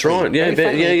 Very faintly. That's right. Yeah. In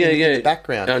the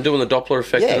background, doing the Doppler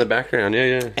effect in the background.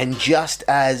 Yeah. And just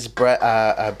as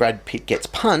Brad Pitt gets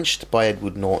punched by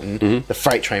Edward Norton, the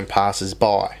freight train passes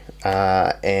by,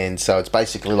 and so it's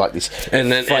basically like this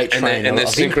freight train. And they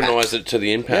synchronise it to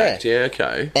the impact. Yeah.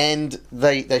 Okay. And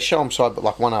they show them side, but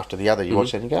like one after the other. You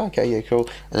watch it and you go, okay, yeah, cool.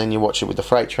 And then you watch it with the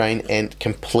freight train, and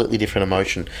completely different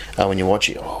emotion when you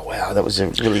watch it. Oh wow, that was a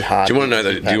really hard. Do you want to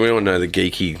know the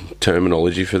geeky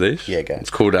terminology for this? Yeah, go. It's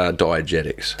called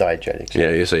diegetics. Diegetics.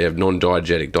 Yeah. So you have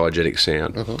diegetic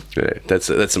sound. Yeah,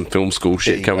 that's some film school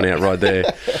shit coming out right there.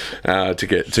 To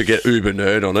get uber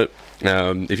nerd on it.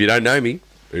 If you don't know me,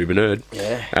 uber nerd.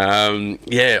 Yeah.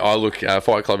 I look.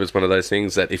 Fight Club is one of those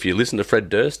things that if you listen to Fred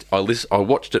Durst, I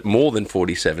watched it more than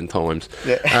 47 times.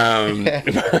 Yeah.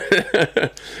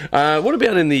 What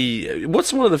about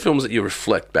what's one of the films that you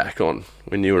reflect back on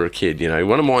when you were a kid?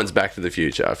 One of mine's Back to the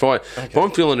Future. If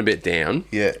I'm feeling a bit down,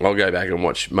 I'll go back and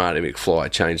watch Marty McFly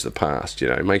change the past.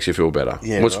 It makes you feel better.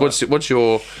 Yeah, what's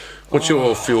your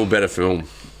feel better film?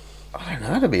 I don't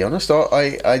know, to be honest.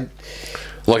 I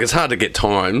like, it's hard to get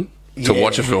time to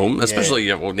watch a film, especially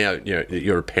now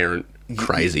you're a parent.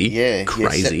 Crazy.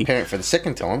 Parent for the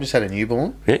second time. Just had a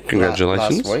newborn. Yeah,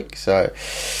 congratulations. Last week, so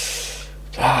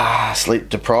sleep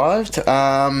deprived.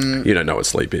 You don't know what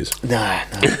sleep is. No.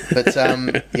 But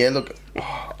look,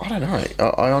 I don't know.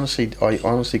 I honestly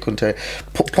couldn't tell you.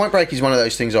 Point Break is one of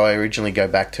those things I originally go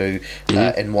back to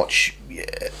and watch.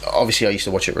 Obviously, I used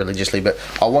to watch it religiously, but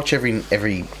I watch every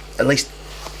at least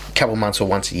couple months or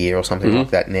once a year or something like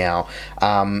that now,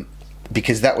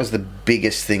 because that was the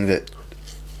biggest thing that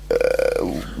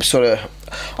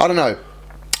I don't know,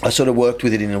 I sort of worked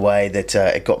with it in a way that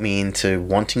it got me into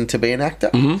wanting to be an actor.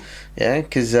 Yeah,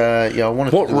 because I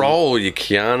wanted. What role? Are you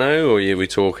Keanu, or are we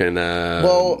talking?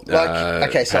 So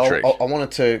I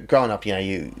wanted to. Growing up,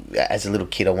 as a little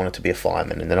kid, I wanted to be a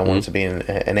fireman, and then I wanted to be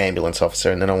an ambulance officer,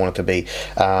 and then I wanted to be,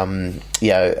 an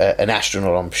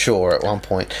astronaut. I'm sure at one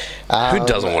point. Who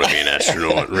doesn't want to be an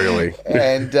astronaut, really?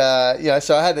 And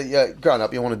so I had growing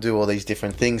up, you want to do all these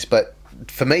different things, but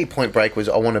for me, Point Break was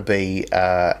I want to be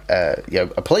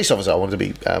a police officer. I wanted to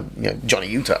be Johnny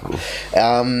Utah,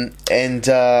 and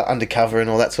undercover and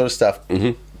all that sort of stuff.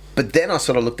 But then I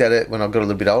sort of looked at it when I got a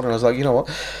little bit older, and I was like, you know what?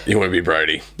 You want to be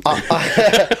Brody.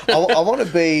 I want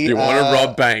to be. You want to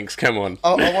rob banks? Come on.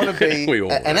 I want to be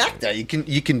an actor. You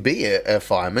can be a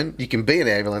fireman. You can be an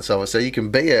ambulance officer. You can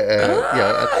be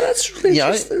that's really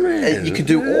interesting, man. You can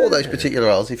do all those particular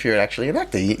roles if you're actually an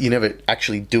actor. You're never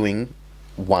actually doing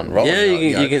one role. Yeah,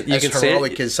 you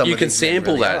can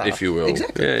sample that, if you will.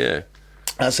 Exactly. Yeah.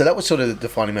 So that was sort of the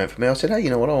defining moment for me. I said, hey, you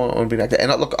know what, I want to be an actor.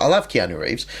 And look, I love Keanu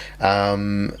Reeves.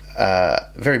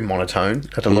 Very monotone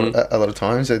at a lot of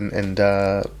times,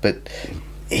 but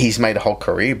he's made a whole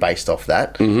career based off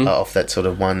that, off that sort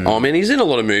of one. Oh, man, he's in a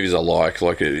lot of movies I like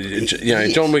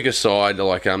John Wick aside,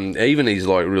 like even his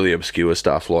like really obscure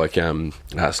stuff, like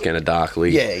Scanner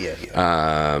Darkly.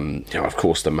 Of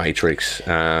course, The Matrix.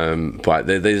 But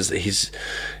there's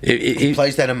he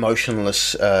plays that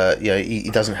emotionless. He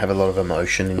doesn't have a lot of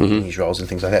emotion in his roles and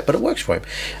things like that, but it works for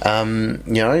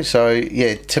him. So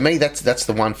yeah, to me, that's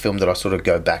the one film that I sort of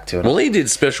go back to. Well, he did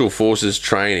special forces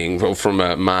training from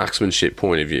a marksmanship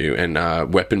point of view and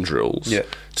weapon drills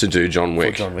to do John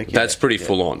Wick. That's pretty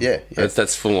full on.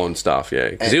 That's full on stuff.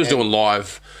 Because he was doing live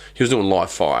fire. He was doing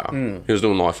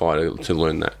live fire to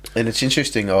learn that. And it's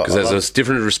interesting because there's a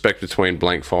different respect between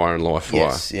blank fire and live fire.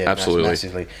 Yes, yeah, absolutely,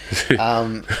 massively.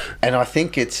 And I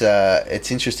think it's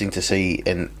interesting to see,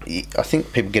 and I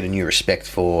think people get a new respect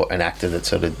for an actor that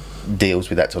sort of deals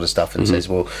with that sort of stuff and says,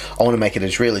 "Well, I want to make it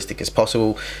as realistic as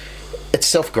possible." It's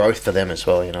self-growth for them as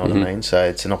well, you know what I mean? So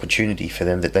it's an opportunity for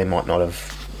them that they might not have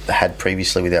had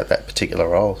previously without that particular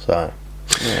role. So,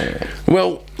 yeah.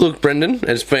 Well, look, Brenden,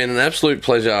 it's been an absolute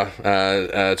pleasure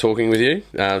talking with you.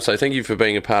 So thank you for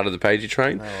being a part of the Pagey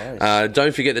train. No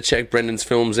don't forget to check Brendan's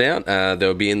films out.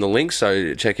 They'll be in the link,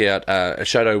 so check out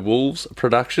Shadow Wolves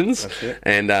Productions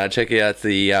and check out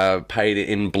the Paid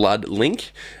in Blood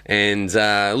link. And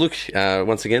look,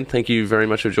 once again, thank you very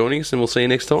much for joining us, and we'll see you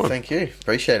next time. Thank you.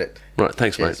 Appreciate it. Right,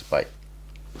 thanks, Cheers, mate. Bye.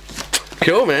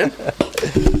 Cool, man.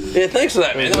 Yeah, thanks for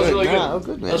that, man. That was really good. No,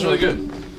 good, man. That was really good.